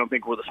Marino. I don't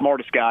think we're the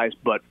smartest guys,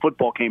 but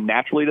football came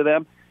naturally to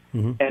them.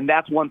 Mm-hmm. And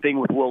that's one thing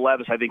with Will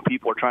Levis. I think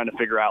people are trying to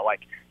figure out,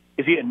 like,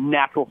 is he a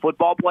natural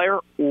football player,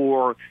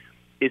 or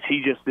is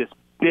he just this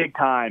big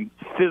time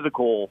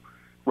physical,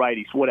 right?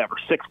 He's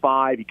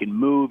 6'5", he can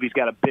move, he's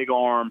got a big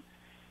arm,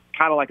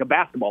 kind of like a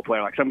basketball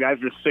player. Like some guys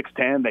are just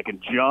 6'10", they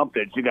can jump,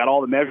 they got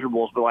all the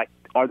measurables, but like,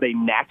 are they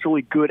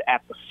naturally good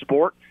at the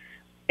sport?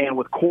 And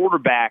with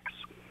quarterbacks,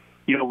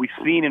 we've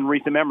seen in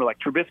recent memory, like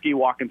Trubisky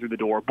walking through the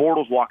door,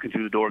 Bortles walking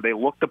through the door, they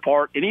look the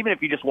part, and even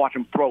if you just watch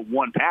them throw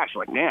one pass,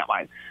 you're like, damn,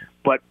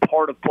 but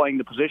part of playing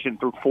the position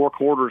through 4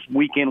 quarters,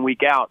 week in,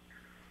 week out,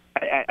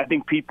 I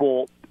think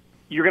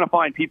you're going to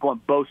find people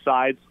on both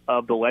sides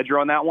of the ledger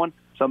on that one.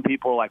 Some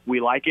people are like,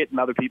 we like it, and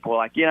other people are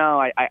like,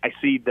 I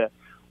see the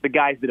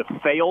guys that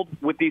have failed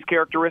with these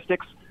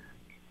characteristics,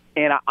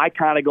 and I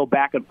kind of go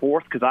back and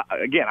forth because,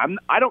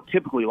 I don't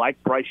typically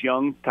like Bryce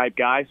Young type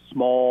guys,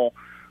 small,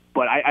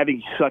 but I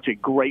think he's such a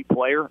great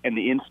player, and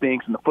the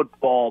instincts and the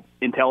football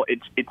intel,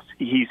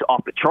 he's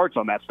off the charts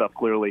on that stuff,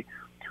 clearly,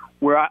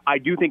 where I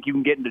do think you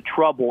can get into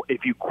trouble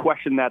if you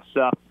question that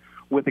stuff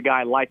with a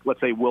guy like, let's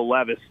say, Will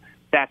Levis.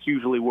 That's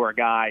usually where a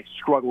guy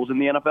struggles in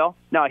the NFL.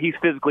 Now, he's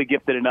physically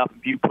gifted enough.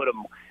 If you put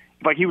him,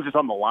 like he was just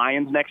on the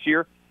Lions next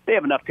year, they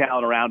have enough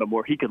talent around him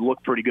where he could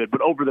look pretty good. But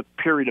over the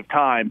period of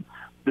time,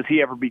 does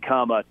he ever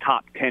become a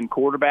top 10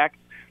 quarterback?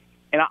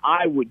 And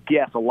I would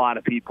guess a lot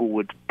of people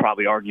would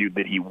probably argue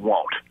that he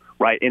won't,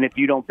 right? And if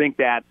you don't think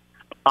that,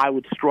 I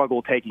would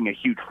struggle taking a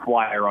huge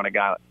flyer on a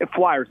guy.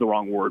 Flyer is the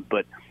wrong word,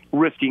 but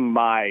risking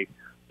my,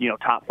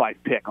 top 5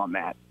 pick on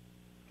that.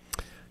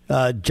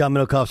 John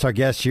Middlecoff's our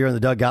guest here on the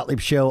Doug Gottlieb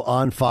Show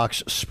on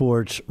Fox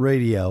Sports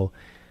Radio.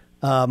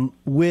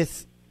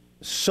 With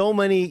so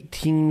many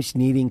teams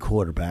needing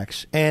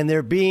quarterbacks, and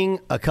there being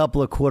a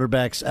couple of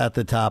quarterbacks at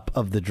the top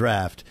of the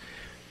draft,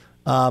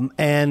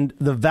 and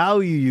the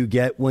value you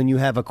get when you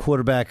have a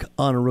quarterback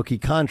on a rookie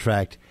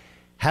contract,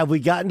 have we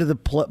gotten to the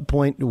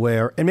point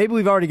where, and maybe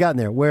we've already gotten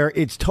there, where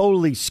it's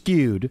totally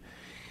skewed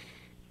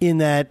in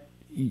that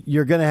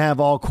you're going to have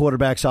all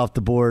quarterbacks off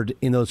the board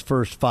in those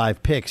first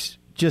 5 picks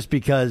just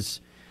because,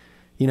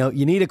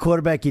 you need a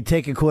quarterback, you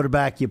take a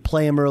quarterback, you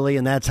play him early,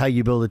 and that's how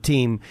you build a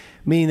team,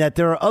 meaning that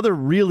there are other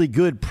really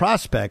good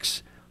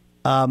prospects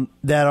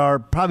that are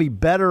probably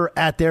better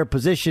at their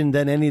position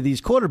than any of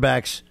these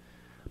quarterbacks,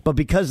 but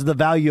because of the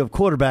value of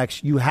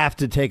quarterbacks, you have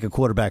to take a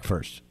quarterback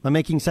first. Am I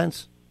making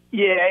sense?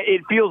 Yeah,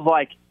 it feels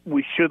like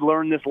we should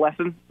learn this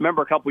lesson.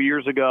 Remember a couple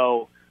years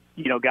ago,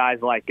 guys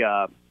like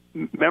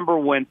remember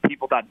when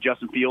people thought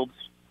Justin Fields,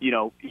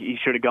 he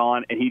should have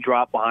gone, and he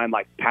dropped behind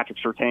like Patrick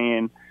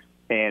Surtain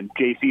and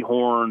J.C.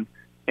 Horn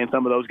and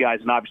some of those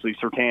guys. And obviously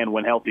Surtain,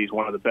 when healthy, is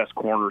one of the best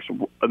corners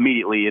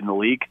immediately in the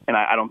league. And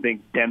I don't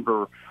think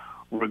Denver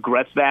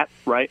regrets that,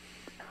 right?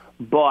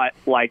 But,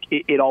 like,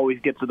 it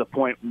always gets to the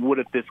point, what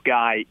if this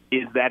guy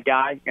is that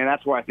guy? And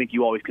that's where I think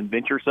you always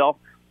convince yourself,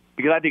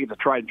 because I think it's a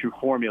tried-and-true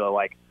formula.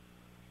 Like,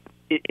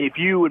 if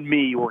you and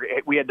me,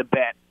 we had to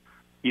bet,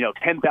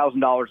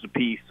 $10,000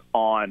 apiece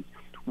on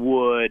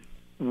would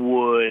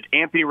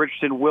Anthony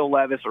Richardson, Will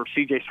Levis, or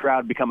C.J.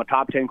 Stroud become a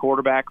top 10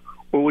 quarterback,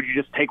 or would you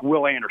just take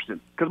Will Anderson?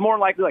 Because more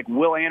than likely, like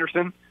Will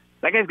Anderson,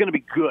 that guy's going to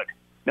be good.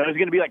 Now, is he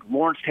going to be like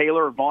Lawrence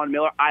Taylor or Von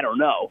Miller? I don't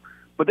know.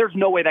 But there's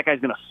no way that guy's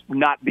going to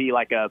not be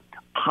like a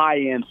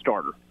high-end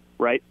starter,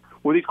 right?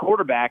 Where these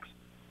quarterbacks,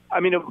 I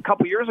mean, a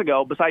couple years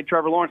ago, besides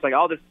Trevor Lawrence, like,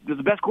 this is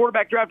the best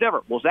quarterback draft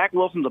ever. Well, Zach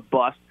Wilson's a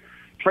bust.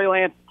 Trey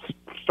Lance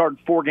started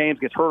 4 games,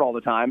 gets hurt all the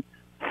time.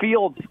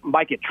 Fields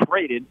might get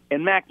traded.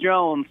 And Mac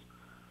Jones,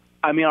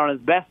 I mean, on his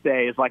best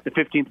day, is like the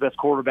 15th best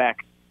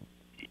quarterback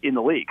in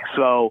the league.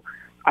 So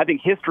I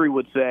think history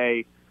would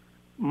say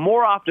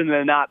more often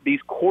than not, these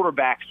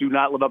quarterbacks do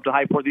not live up to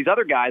hype. For these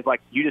other guys,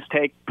 like you just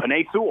take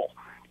Penei Sewell.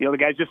 The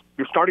guy's just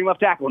your starting left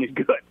tackle, and he's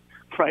good,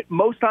 right?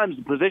 Most times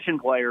the position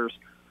players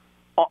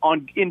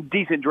in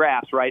decent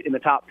drafts, right, in the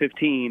top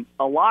 15,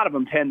 a lot of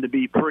them tend to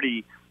be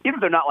pretty, even if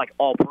they're not like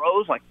all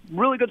pros, like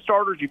really good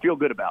starters you feel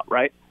good about,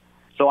 right?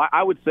 So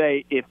I would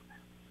say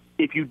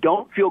if you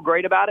don't feel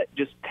great about it,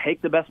 just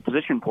take the best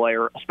position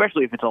player,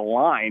 especially if it's a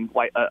line,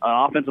 like an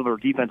offensive or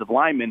defensive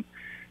lineman,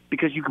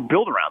 because you can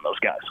build around those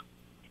guys.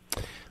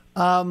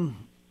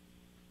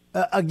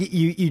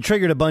 You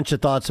triggered a bunch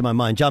of thoughts in my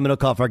mind. John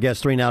Middlecoff, our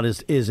guest 3 and Out,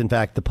 is in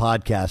fact the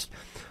podcast.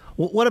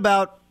 What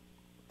about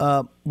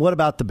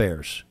the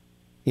Bears?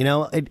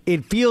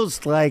 It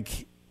feels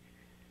like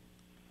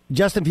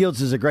Justin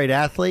Fields is a great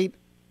athlete.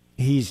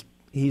 He's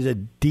a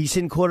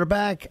decent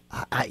quarterback.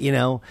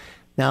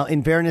 Now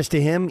in fairness to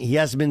him, he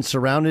hasn't been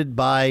surrounded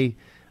by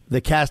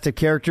the cast of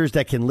characters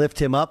that can lift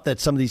him up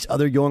that some of these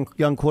other young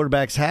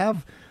quarterbacks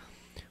have.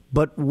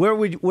 But where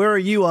are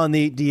you on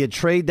do you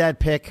trade that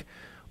pick?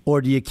 Or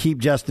do you keep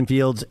Justin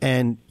Fields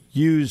and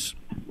use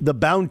the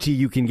bounty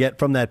you can get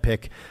from that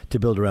pick to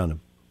build around him?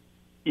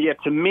 Yeah,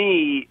 to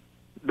me,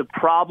 the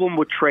problem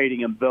with trading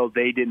him, though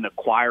they didn't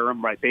acquire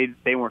him, right?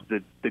 They weren't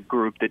the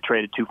group that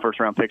traded 2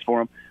 first-round picks for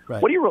him.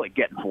 Right. What are you really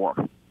getting for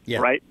him? Yeah.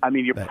 Right? I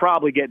mean, you're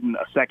probably getting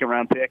a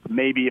second-round pick,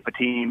 maybe if a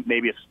team,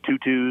 maybe it's 2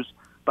 twos,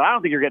 but I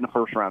don't think you're getting a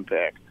first-round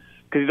pick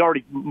because he's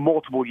already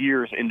multiple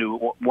years into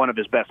one of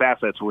his best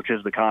assets, which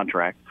is the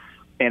contract.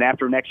 And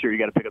after next year, you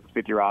got to pick up the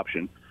 5th-year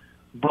option.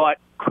 But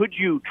could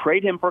you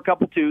trade him for a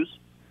couple twos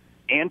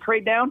and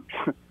trade down?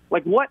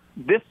 Like what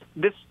this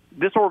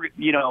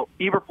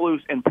Eberflus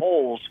and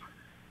Poles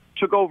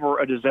took over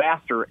a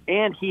disaster,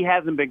 and he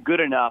hasn't been good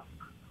enough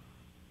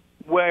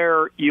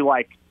where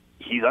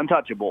he's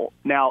untouchable.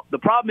 Now the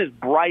problem is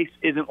Bryce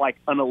isn't like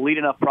an elite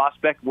enough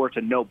prospect where it's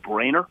a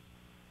no-brainer,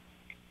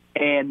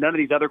 and none of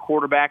these other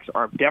quarterbacks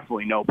are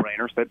definitely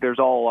no-brainers. That there's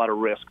all a lot of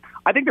risk.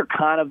 I think they're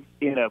kind of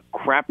in a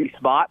crappy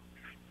spot,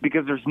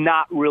 because there's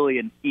not really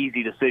an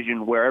easy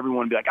decision where everyone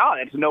would be like, oh,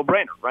 it's a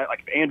no-brainer, right?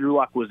 Like if Andrew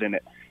Luck was in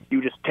it,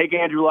 you just take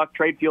Andrew Luck,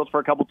 trade Fields for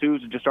a couple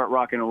twos, and just start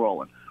rocking and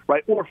rolling,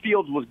 right? Or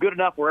Fields was good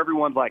enough where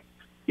everyone's like,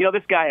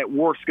 this guy at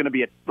worst is going to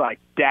be like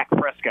Dak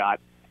Prescott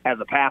as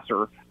a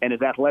passer, and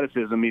his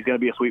athleticism, he's going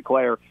to be a sweet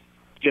player.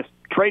 Just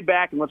trade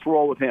back and let's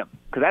roll with him,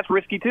 because that's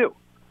risky too.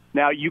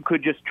 Now, you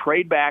could just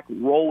trade back,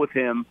 roll with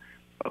him,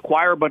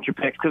 acquire a bunch of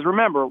picks, because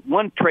remember,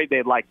 one trade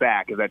they'd like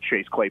back is that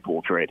Chase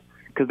Claypool trade.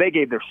 Because they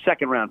gave their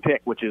 2nd-round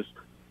pick, which is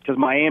because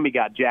Miami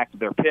got jacked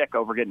their pick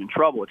over getting in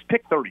trouble. It's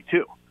pick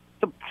 32.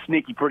 It's a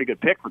sneaky, pretty good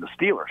pick for the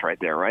Steelers right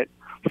there, right?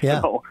 Yeah.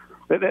 So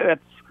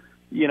that's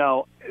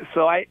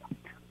So I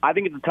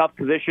think it's a tough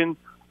position.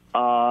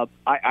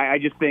 I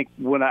just think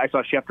when I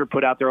saw Schefter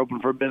put out there open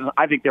for business,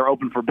 I think they're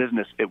open for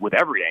business with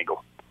every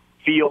angle.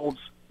 Fields,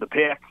 the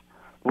pick.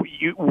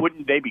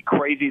 Wouldn't they be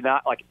crazy?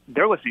 Not like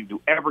they're listening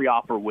to every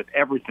offer with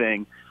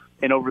everything.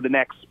 And over the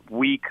next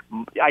week,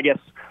 I guess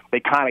they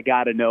kind of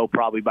got to know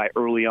probably by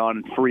early on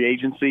in free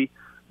agency,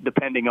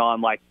 depending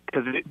on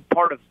because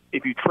part of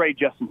if you trade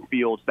Justin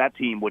Fields, that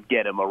team would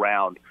get him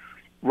around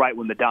right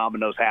when the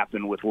dominoes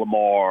happen with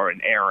Lamar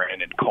and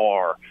Aaron and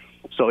Carr.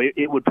 So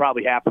it would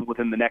probably happen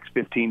within the next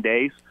 15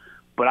 days.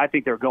 But I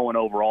think they're going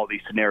over all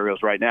these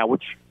scenarios right now,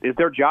 which is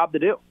their job to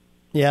do.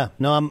 Yeah,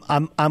 no,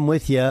 I'm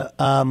with you.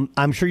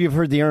 I'm sure you've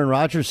heard the Aaron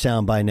Rodgers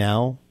sound by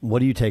now. What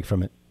do you take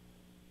from it?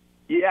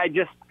 Yeah,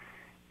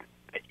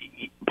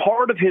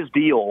 part of his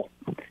deal,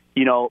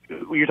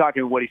 you're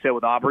talking what he said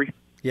with Aubrey.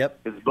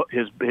 Yep.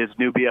 His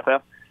new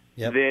BFF.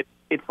 Yep. That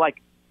it's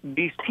like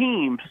these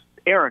teams,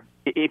 Aaron,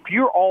 if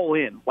you're all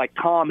in, like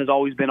Tom has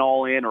always been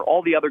all in, or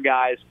all the other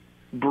guys,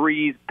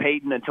 Breeze,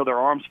 Peyton, until their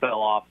arms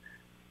fell off,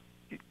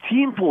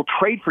 teams will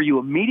trade for you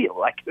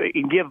immediately,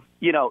 and give,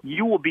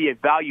 you will be a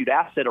valued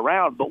asset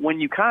around. But when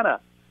you kind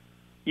of,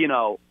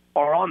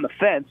 are on the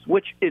fence,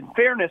 which in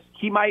fairness,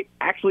 he might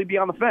actually be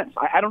on the fence.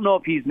 I don't know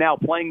if he's now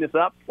playing this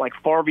up like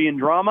Farvian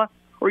drama,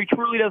 or he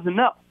truly doesn't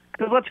know.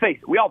 Because let's face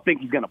it, we all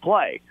think he's going to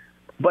play.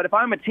 But if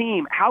I'm a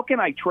team, how can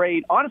I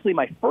trade? Honestly,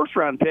 my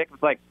 1st-round pick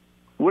was like,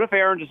 what if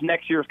Aaron just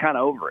next year is kind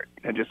of over it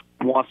and just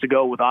wants to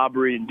go with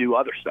Aubrey and do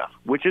other stuff,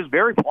 which is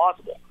very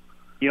plausible.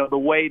 the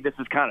way this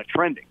is kind of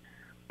trending.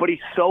 But he's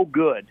so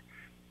good,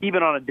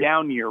 even on a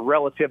down year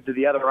relative to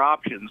the other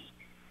options.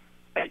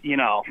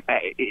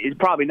 It's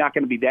probably not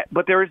going to be that.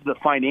 But there is the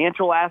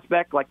financial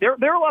aspect. Like there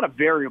are a lot of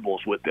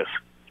variables with this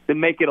that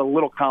make it a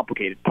little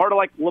complicated. Part of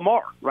like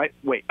Lamar, right?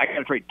 Wait, I got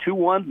to trade 2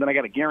 ones, then I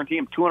got to guarantee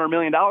him $200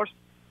 million.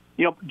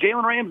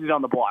 Jalen Ramsey's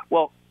on the block.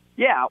 Well,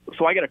 yeah,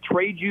 so I got to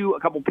trade you a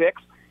couple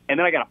picks, and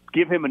then I got to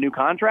give him a new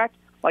contract.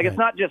 Like It's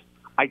not just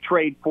I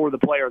trade for the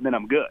player and then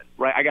I'm good,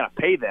 right? I got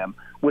to pay them.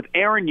 With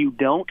Aaron, you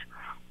don't.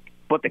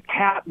 But the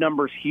cap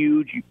number's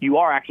huge. You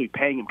are actually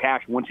paying him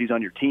cash once he's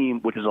on your team,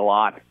 which is a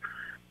lot.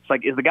 It's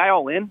like, is the guy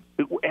all in?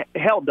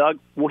 Hell, Doug,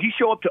 will he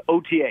show up to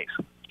OTAs?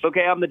 It's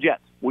okay, I'm the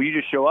Jets. Will you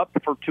just show up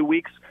for 2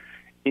 weeks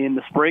in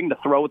the spring to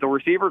throw with the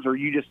receivers, or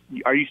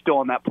are you still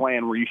on that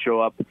plan where you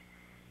show up,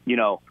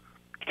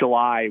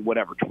 July,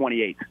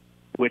 28th,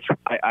 which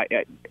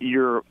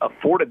you're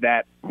afforded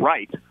that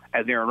right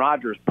as Aaron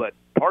Rodgers, but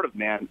part of,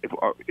 do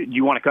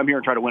you want to come here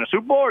and try to win a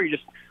Super Bowl, or are you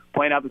just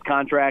playing out this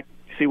contract,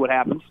 see what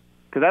happens?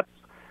 Because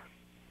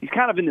he's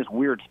kind of in this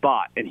weird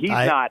spot, and he's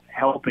not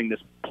helping this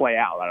play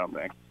out, I don't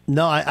think.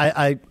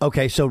 No,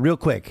 okay, so real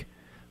quick.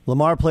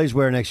 Lamar plays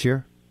where next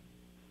year?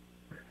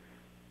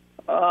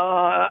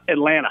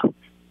 Atlanta.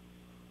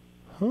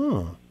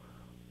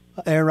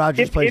 Aaron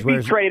Rodgers plays where?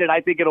 If he's traded,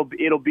 I think it'll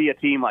be a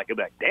team like,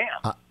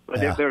 damn. But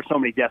there are so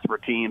many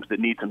desperate teams that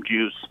need some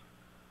juice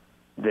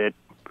that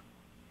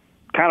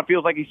kind of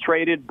feels like he's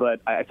traded, but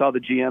I saw the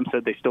GM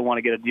said they still want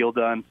to get a deal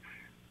done.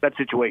 That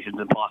situation's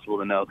impossible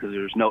to know because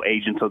there's no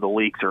agents, so the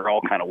leaks are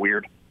all kind of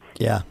weird.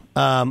 Yeah.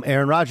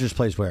 Aaron Rodgers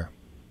plays where?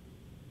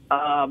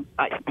 I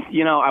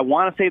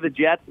want to say the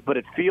Jets, but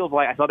it feels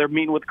like I saw they're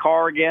meeting with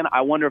Carr again.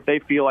 I wonder if they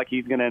feel like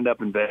he's going to end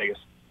up in Vegas.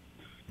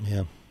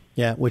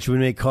 Yeah, which would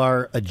make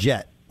Carr a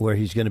Jet, where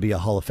he's going to be a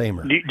Hall of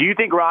Famer. Do you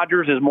think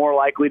Rodgers is more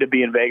likely to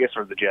be in Vegas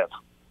or the Jets?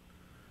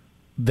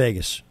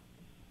 Vegas.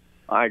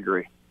 I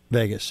agree.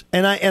 Vegas.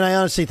 And I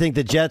honestly think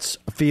the Jets'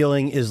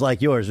 feeling is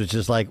like yours, which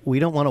is like, we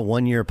don't want a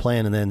 1-year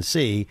plan and then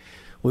see.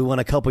 We want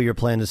a couple-year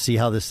plan to see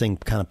how this thing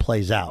kind of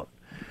plays out.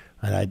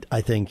 And I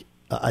think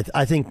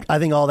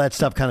all that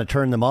stuff kind of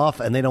turned them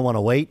off, and they don't want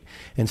to wait.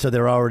 And so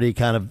they're already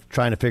kind of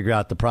trying to figure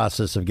out the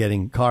process of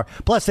getting Carr.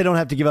 Plus, they don't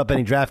have to give up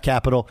any draft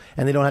capital,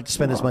 and they don't have to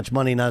spend as much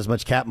money, not as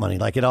much cap money.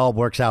 Like, it all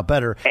works out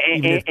better,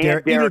 even if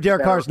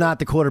Derek Carr's not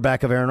the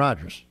quarterback of Aaron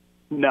Rodgers.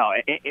 No,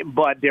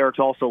 but Derek's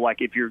also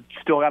like, if you're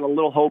still got a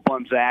little hope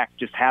on Zach,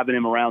 just having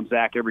him around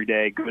Zach every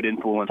day, good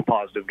influence,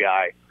 positive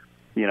guy,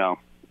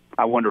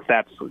 I wonder if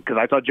that's because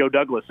I saw Joe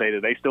Douglas say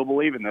that they still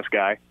believe in this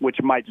guy,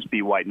 which might just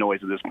be white noise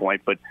at this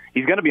point, but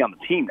he's going to be on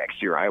the team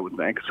next year, I would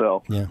think.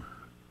 So, yeah.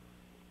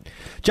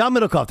 John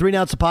Middlecoff, 3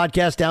 Outs, the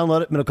podcast.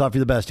 Download it. Middlecoff,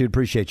 you're the best, dude.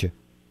 Appreciate you.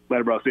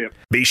 Later, bro. See you.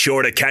 Be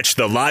sure to catch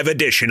the live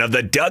edition of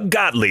the Doug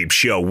Gottlieb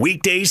Show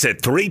weekdays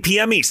at 3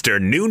 p.m.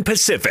 Eastern, noon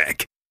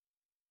Pacific.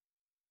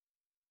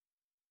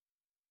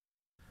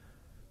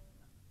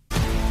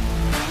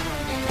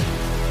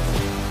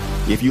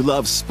 If you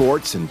love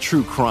sports and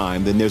true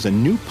crime, then there's a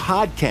new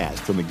podcast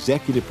from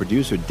executive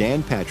producer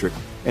Dan Patrick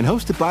and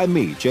hosted by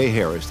me, Jay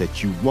Harris,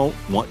 that you won't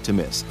want to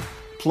miss.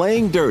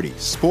 Playing Dirty: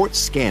 Sports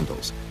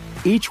Scandals.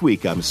 Each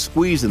week, I'm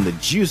squeezing the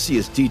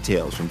juiciest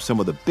details from some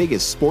of the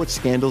biggest sports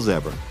scandals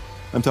ever.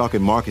 I'm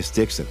talking Marcus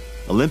Dixon,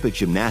 Olympic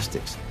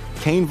gymnastics,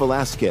 Cain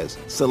Velasquez,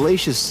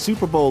 salacious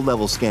Super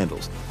Bowl-level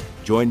scandals.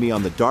 Join me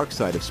on the dark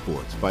side of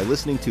sports by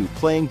listening to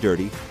Playing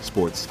Dirty: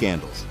 Sports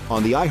Scandals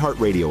on the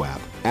iHeartRadio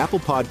app, Apple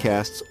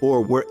Podcasts,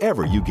 or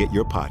wherever you get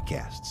your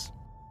podcasts.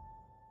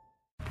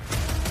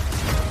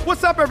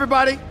 What's up,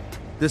 everybody?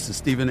 This is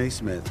Stephen A.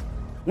 Smith.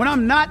 When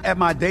I'm not at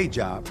my day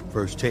job,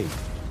 First Take,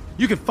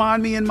 you can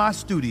find me in my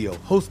studio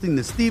hosting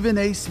the Stephen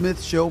A.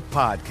 Smith Show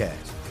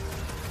podcast.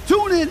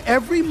 Tune in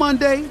every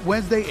Monday,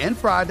 Wednesday, and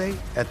Friday,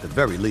 at the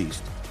very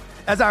least,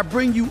 as I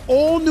bring you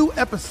all new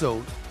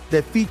episodes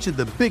that feature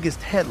the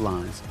biggest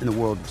headlines in the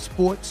world of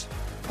sports,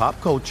 pop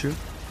culture,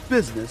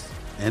 business,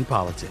 and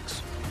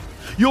politics.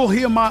 You'll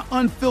hear my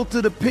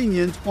unfiltered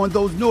opinions on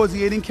those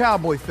nauseating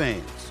Cowboy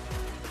fans,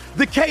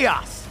 the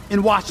chaos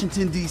in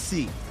Washington,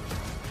 D.C.,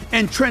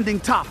 and trending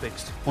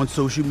topics on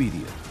social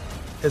media,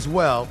 as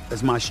well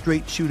as my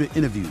straight-shooter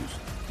interviews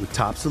with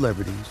top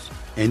celebrities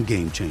and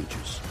game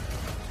changers.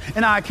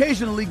 And I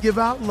occasionally give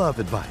out love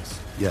advice.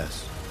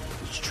 Yes,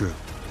 it's true.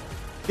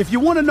 If you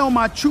want to know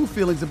my true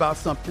feelings about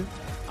something,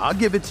 I'll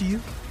give it to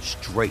you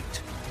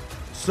straight.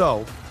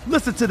 So,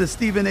 listen to the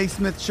Stephen A.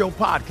 Smith Show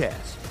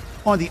podcast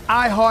on the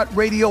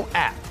iHeartRadio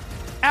app,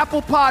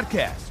 Apple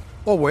Podcasts,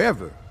 or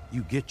wherever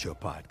you get your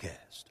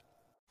podcast.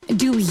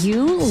 Do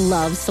you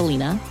love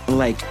Selena?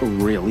 Like,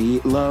 really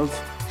love?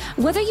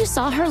 Whether you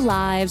saw her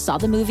live, saw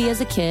the movie as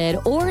a kid,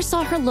 or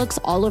saw her looks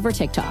all over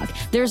TikTok,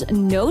 there's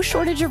no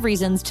shortage of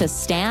reasons to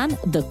stan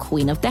the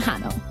Queen of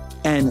Tejano.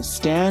 And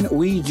Stan,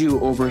 we do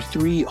over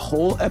 3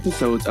 whole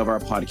episodes of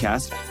our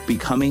podcast,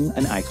 Becoming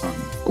an Icon.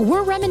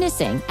 We're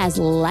reminiscing as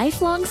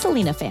lifelong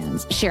Selena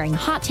fans, sharing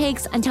hot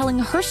takes and telling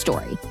her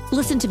story.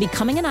 Listen to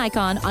Becoming an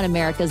Icon on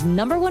America's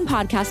 #1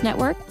 podcast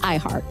network,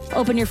 iHeart.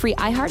 Open your free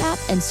iHeart app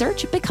and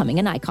search Becoming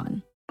an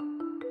Icon.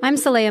 I'm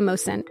Saleha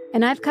Mohsen,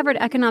 and I've covered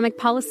economic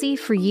policy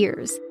for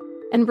years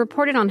and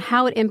reported on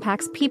how it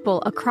impacts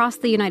people across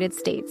the United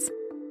States.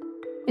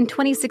 In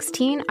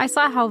 2016, I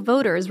saw how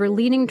voters were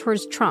leaning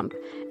towards Trump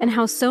and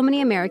how so many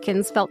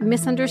Americans felt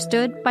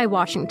misunderstood by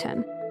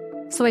Washington.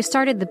 So I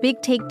started the Big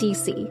Take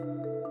DC.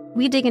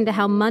 We dig into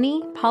how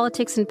money,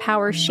 politics, and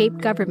power shape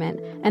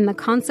government and the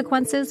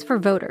consequences for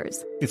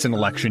voters. It's an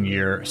election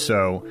year,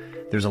 so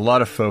there's a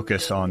lot of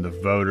focus on the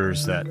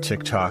voters that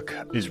TikTok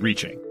is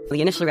reaching.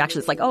 The initial reaction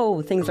is like,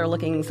 oh, things are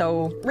looking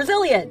so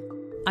resilient.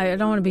 I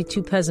don't want to be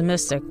too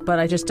pessimistic, but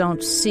I just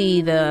don't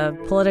see the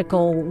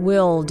political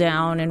will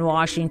down in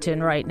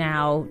Washington right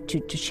now to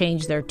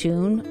change their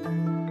tune.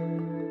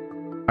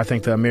 I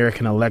think the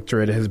American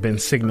electorate has been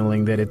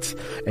signaling that it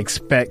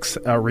expects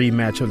a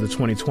rematch of the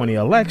 2020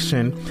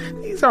 election.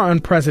 These are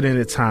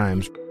unprecedented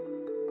times.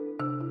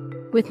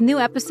 With new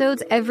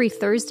episodes every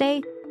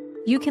Thursday,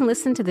 you can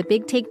listen to the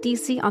Big Take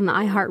DC on the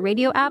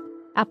iHeartRadio app,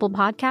 Apple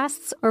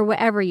Podcasts, or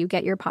wherever you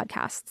get your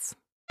podcasts.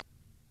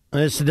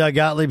 It's the Doug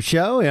Gottlieb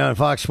Show on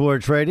Fox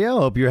Sports Radio.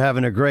 Hope you're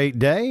having a great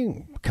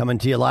day. Coming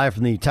to you live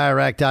from the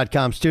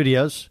TireRack.com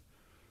studios.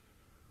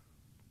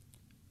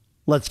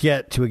 Let's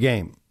get to a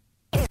game.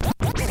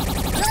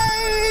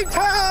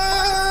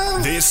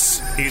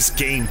 This is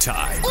Game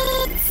Time.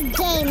 It's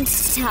game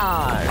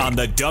time. On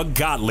the Doug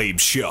Gottlieb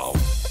Show.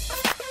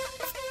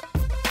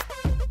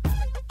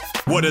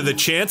 What are the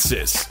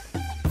chances?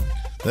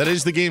 That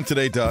is the game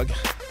today, Doug.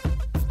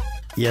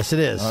 Yes, it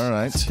is. All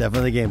right. It's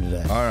definitely the game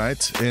today. All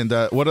right. And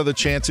what are the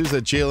chances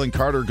that Jalen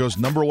Carter goes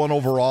number 1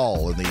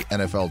 overall in the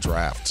NFL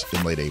draft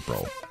in late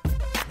April?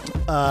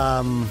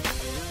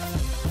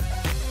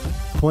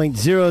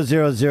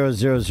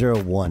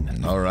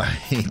 0.000001. All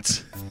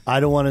right. I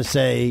don't want to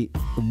say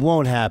it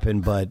won't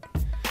happen, but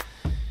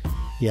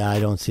yeah, I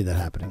don't see that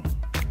happening.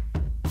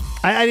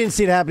 I didn't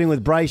see it happening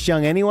with Bryce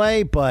Young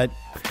anyway, but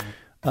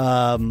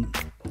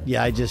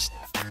yeah, I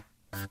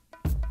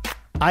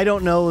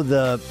don't know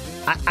the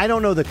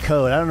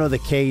code. I don't know the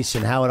case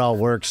and how it all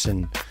works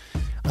and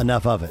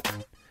enough of it.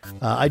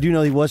 I do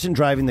know he wasn't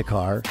driving the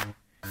car,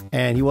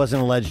 and he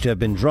wasn't alleged to have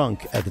been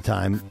drunk at the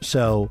time.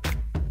 So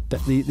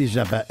these are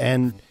not bad.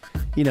 And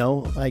you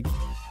know, like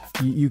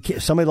you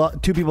can't,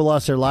 two people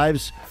lost their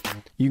lives.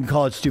 You can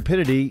call it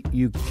stupidity.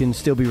 You can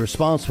still be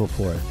responsible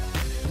for it.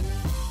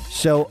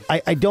 So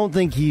I don't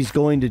think he's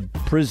going to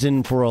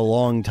prison for a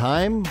long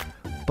time,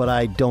 but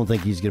I don't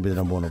think he's going to be the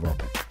number 1 overall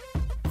pick.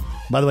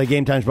 By the way,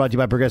 Game Time is brought to you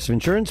by Progressive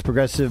Insurance.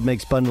 Progressive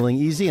makes bundling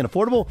easy and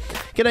affordable.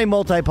 Get a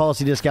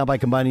multi-policy discount by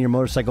combining your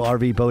motorcycle,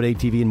 RV, boat,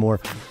 ATV, and more.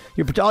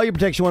 All your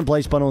protection in one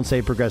place. Bundle and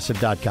save.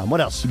 Progressive.com.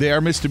 What else? They are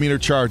misdemeanor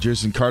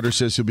charges, and Carter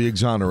says he'll be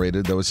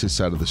exonerated. That was his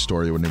side of the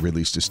story when he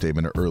released a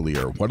statement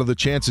earlier. What are the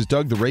chances,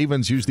 Doug, the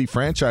Ravens use the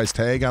franchise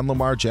tag on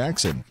Lamar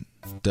Jackson?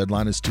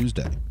 Deadline is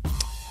Tuesday.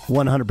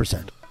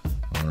 100%.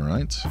 All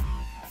right.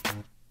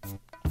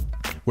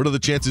 What are the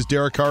chances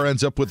Derek Carr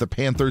ends up with the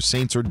Panthers,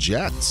 Saints, or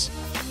Jets?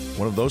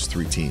 One of those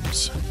 3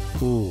 teams.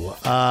 Ooh,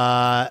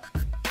 85%.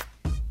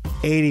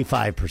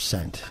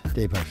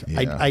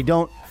 Yeah.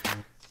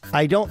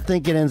 I don't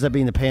think it ends up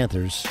being the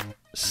Panthers.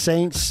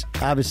 Saints,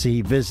 obviously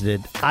he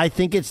visited. I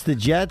think it's the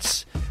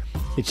Jets.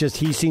 It's just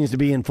he seems to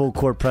be in full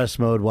court press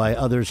mode while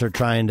others are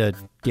trying to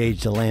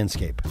gauge the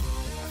landscape.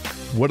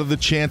 What are the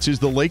chances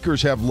the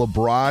Lakers have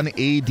LeBron,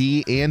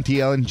 AD, and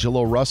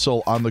D'Angelo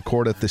Russell on the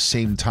court at the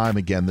same time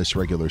again this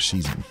regular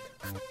season?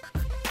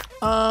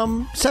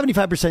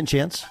 75%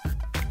 chance.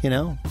 You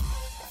know,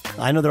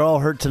 I know they're all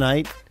hurt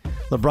tonight.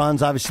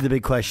 LeBron's obviously the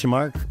big question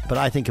mark, but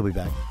I think he'll be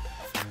back.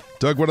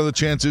 Doug, what are the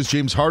chances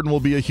James Harden will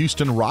be a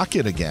Houston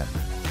Rocket again?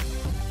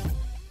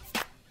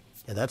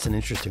 Yeah, that's an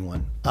interesting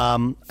one.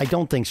 I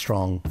don't think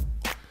strong.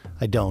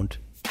 I don't,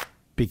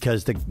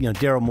 because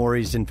Daryl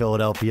Morey's in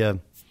Philadelphia.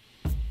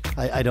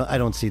 I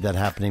don't see that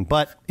happening,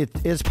 but it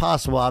is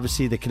possible.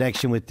 Obviously, the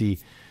connection with the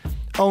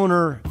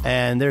owner,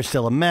 and they're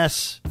still a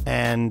mess,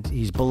 and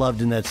he's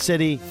beloved in that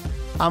city.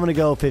 I'm going to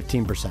go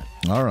 15%.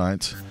 All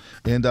right.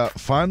 And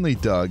finally,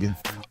 Doug,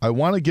 I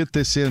want to get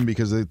this in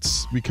because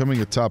it's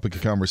becoming a topic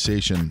of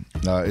conversation.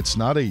 It's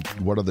not a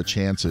what are the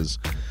chances,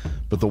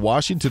 but the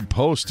Washington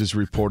Post has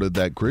reported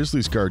that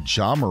Grizzlies guard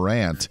Ja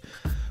Morant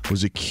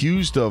was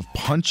accused of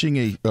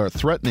threatening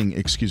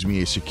a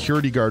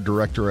security guard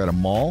director at a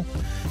mall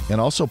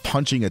and also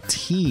punching a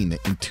teen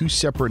in 2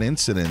 separate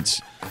incidents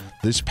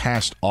this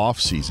past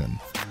offseason.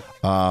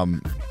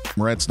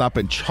 Morant's not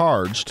been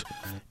charged.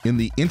 In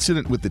the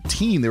incident with the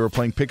teen, they were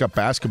playing pickup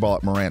basketball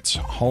at Morant's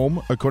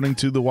home, according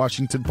to the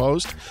Washington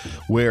Post,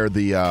 where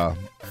the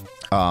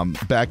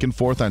back and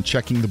forth on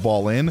checking the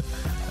ball in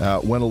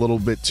went a little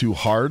bit too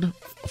hard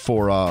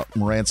for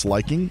Morant's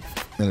liking,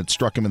 and it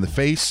struck him in the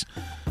face.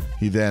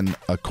 He then,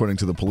 according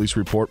to the police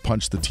report,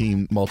 punched the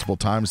teen multiple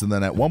times, and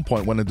then at one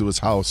point went into his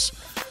house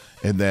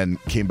and then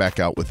came back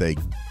out with a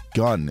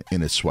gun in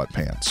his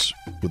sweatpants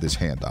with his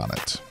hand on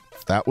it.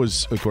 That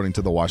was according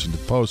to the Washington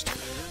Post.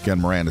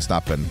 Again, Morant has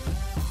not been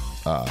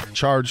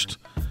charged.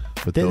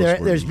 But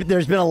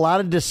there's been a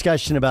lot of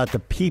discussion about the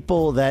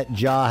people that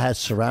Ja has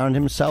surrounded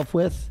himself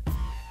with,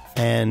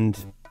 and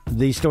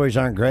these stories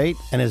aren't great.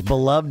 And as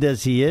beloved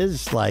as he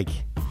is, like,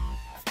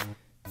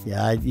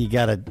 yeah, you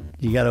gotta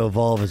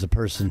evolve as a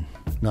person.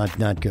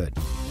 Not good.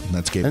 And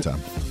that's game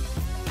time.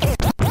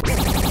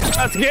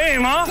 That's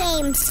game,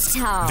 huh? Game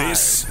time.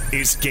 This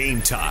is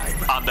Game Time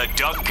on the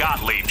Doug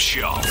Gottlieb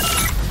Show.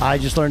 I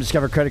just learned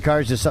Discover credit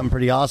cards is something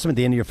pretty awesome. At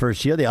the end of your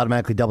first year, they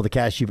automatically double the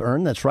cash you've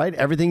earned. That's right.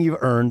 Everything you've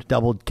earned,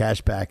 doubled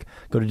cash back.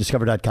 Go to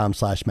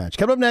discover.com/match.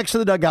 Coming up next to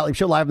the Doug Gottlieb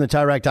Show, live in the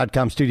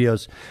TireRack.com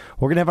studios.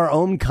 We're going to have our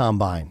own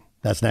combine.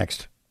 That's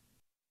next.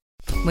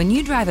 When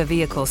you drive a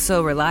vehicle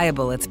so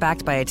reliable it's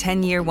backed by a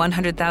 10-year,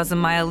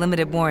 100,000-mile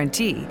limited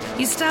warranty,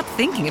 you stop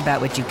thinking about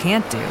what you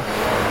can't do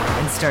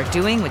and start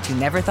doing what you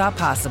never thought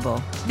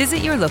possible. Visit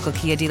your local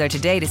Kia dealer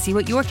today to see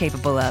what you're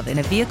capable of in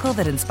a vehicle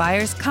that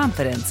inspires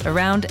confidence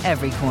around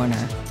every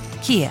corner.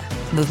 Kia,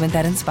 movement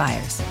that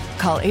inspires.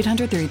 Call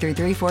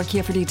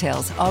 800-333-4KIA for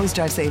details. Always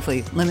drive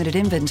safely. Limited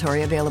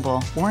inventory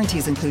available.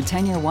 Warranties include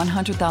 10-year,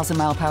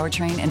 100,000-mile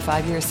powertrain and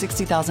 5-year,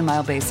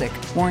 60,000-mile basic.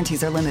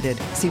 Warranties are limited.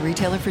 See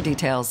retailer for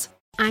details.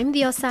 I'm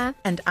Diosa.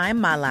 And I'm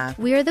Mala.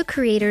 We are the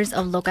creators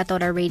of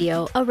Locatora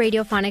Radio, a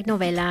radiophonic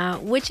novela,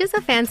 which is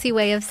a fancy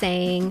way of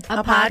saying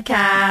a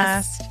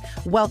podcast.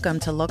 Welcome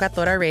to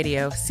Locatora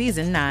Radio,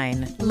 Season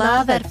 9.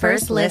 Love at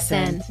first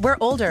listen. We're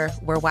older,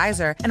 we're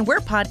wiser, and we're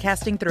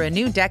podcasting through a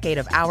new decade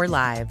of our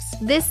lives.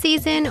 This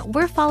season,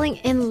 we're falling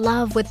in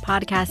love with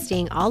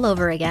podcasting all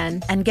over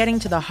again. And getting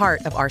to the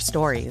heart of our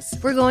stories.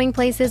 We're going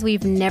places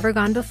we've never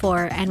gone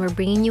before, and we're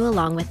bringing you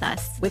along with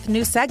us. With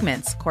new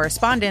segments,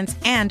 correspondence,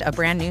 and a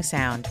brand new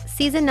sound.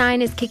 Season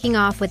 9 is kicking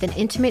off with an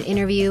intimate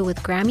interview with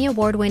Grammy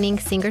Award-winning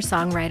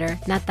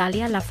singer-songwriter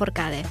Natalia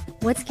Lafourcade.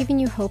 What's giving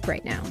you hope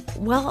right now?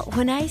 Well,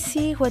 when I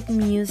see what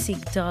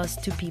music does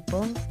to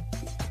people,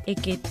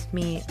 it gives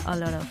me a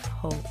lot of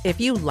hope.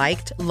 If you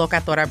liked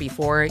Locatora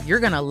before, you're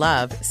going to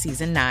love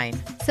Season 9.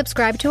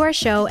 Subscribe to our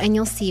show and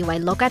you'll see why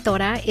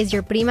Locatora is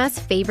your prima's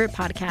favorite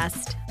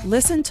podcast.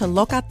 Listen to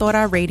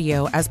Locatora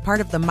Radio as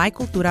part of the My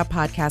Cultura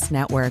Podcast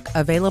Network,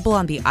 available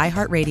on the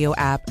iHeartRadio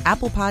app,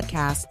 Apple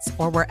Podcasts,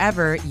 or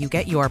wherever you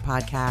get your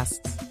podcasts.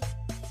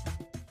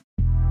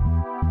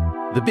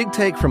 The Big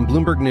Take from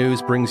Bloomberg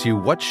News brings you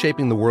what's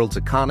shaping the world's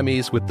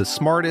economies with the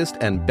smartest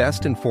and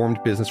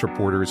best-informed business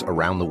reporters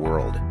around the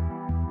world.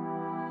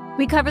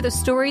 We cover the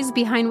stories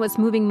behind what's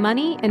moving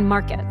money and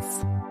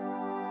markets,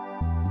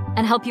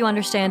 and help you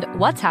understand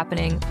what's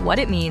happening, what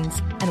it means,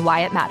 and why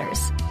it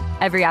matters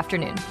every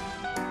afternoon.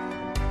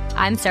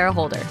 I'm Sarah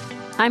Holder.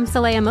 I'm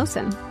Saleha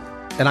Mohsen.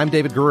 And I'm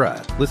David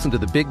Gura. Listen to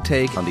The Big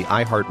Take on the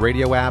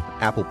iHeartRadio app,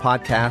 Apple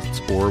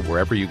Podcasts, or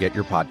wherever you get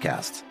your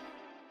podcasts.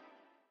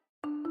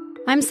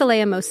 I'm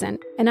Saleha Mohsen,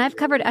 and I've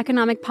covered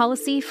economic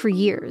policy for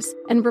years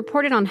and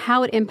reported on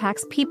how it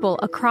impacts people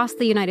across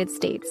the United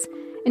States.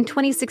 In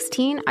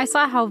 2016, I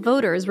saw how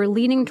voters were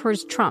leaning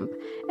towards Trump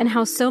and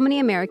how so many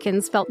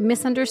Americans felt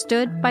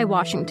misunderstood by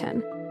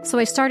Washington. So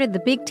I started The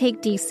Big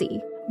Take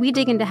DC. We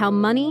dig into how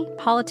money,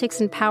 politics,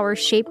 and power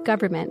shape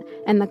government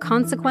and the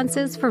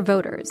consequences for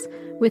voters.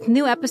 With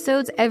new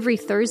episodes every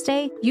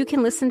Thursday, you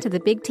can listen to The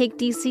Big Take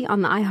DC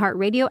on the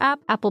iHeartRadio app,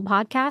 Apple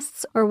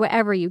Podcasts, or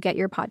wherever you get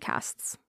your podcasts.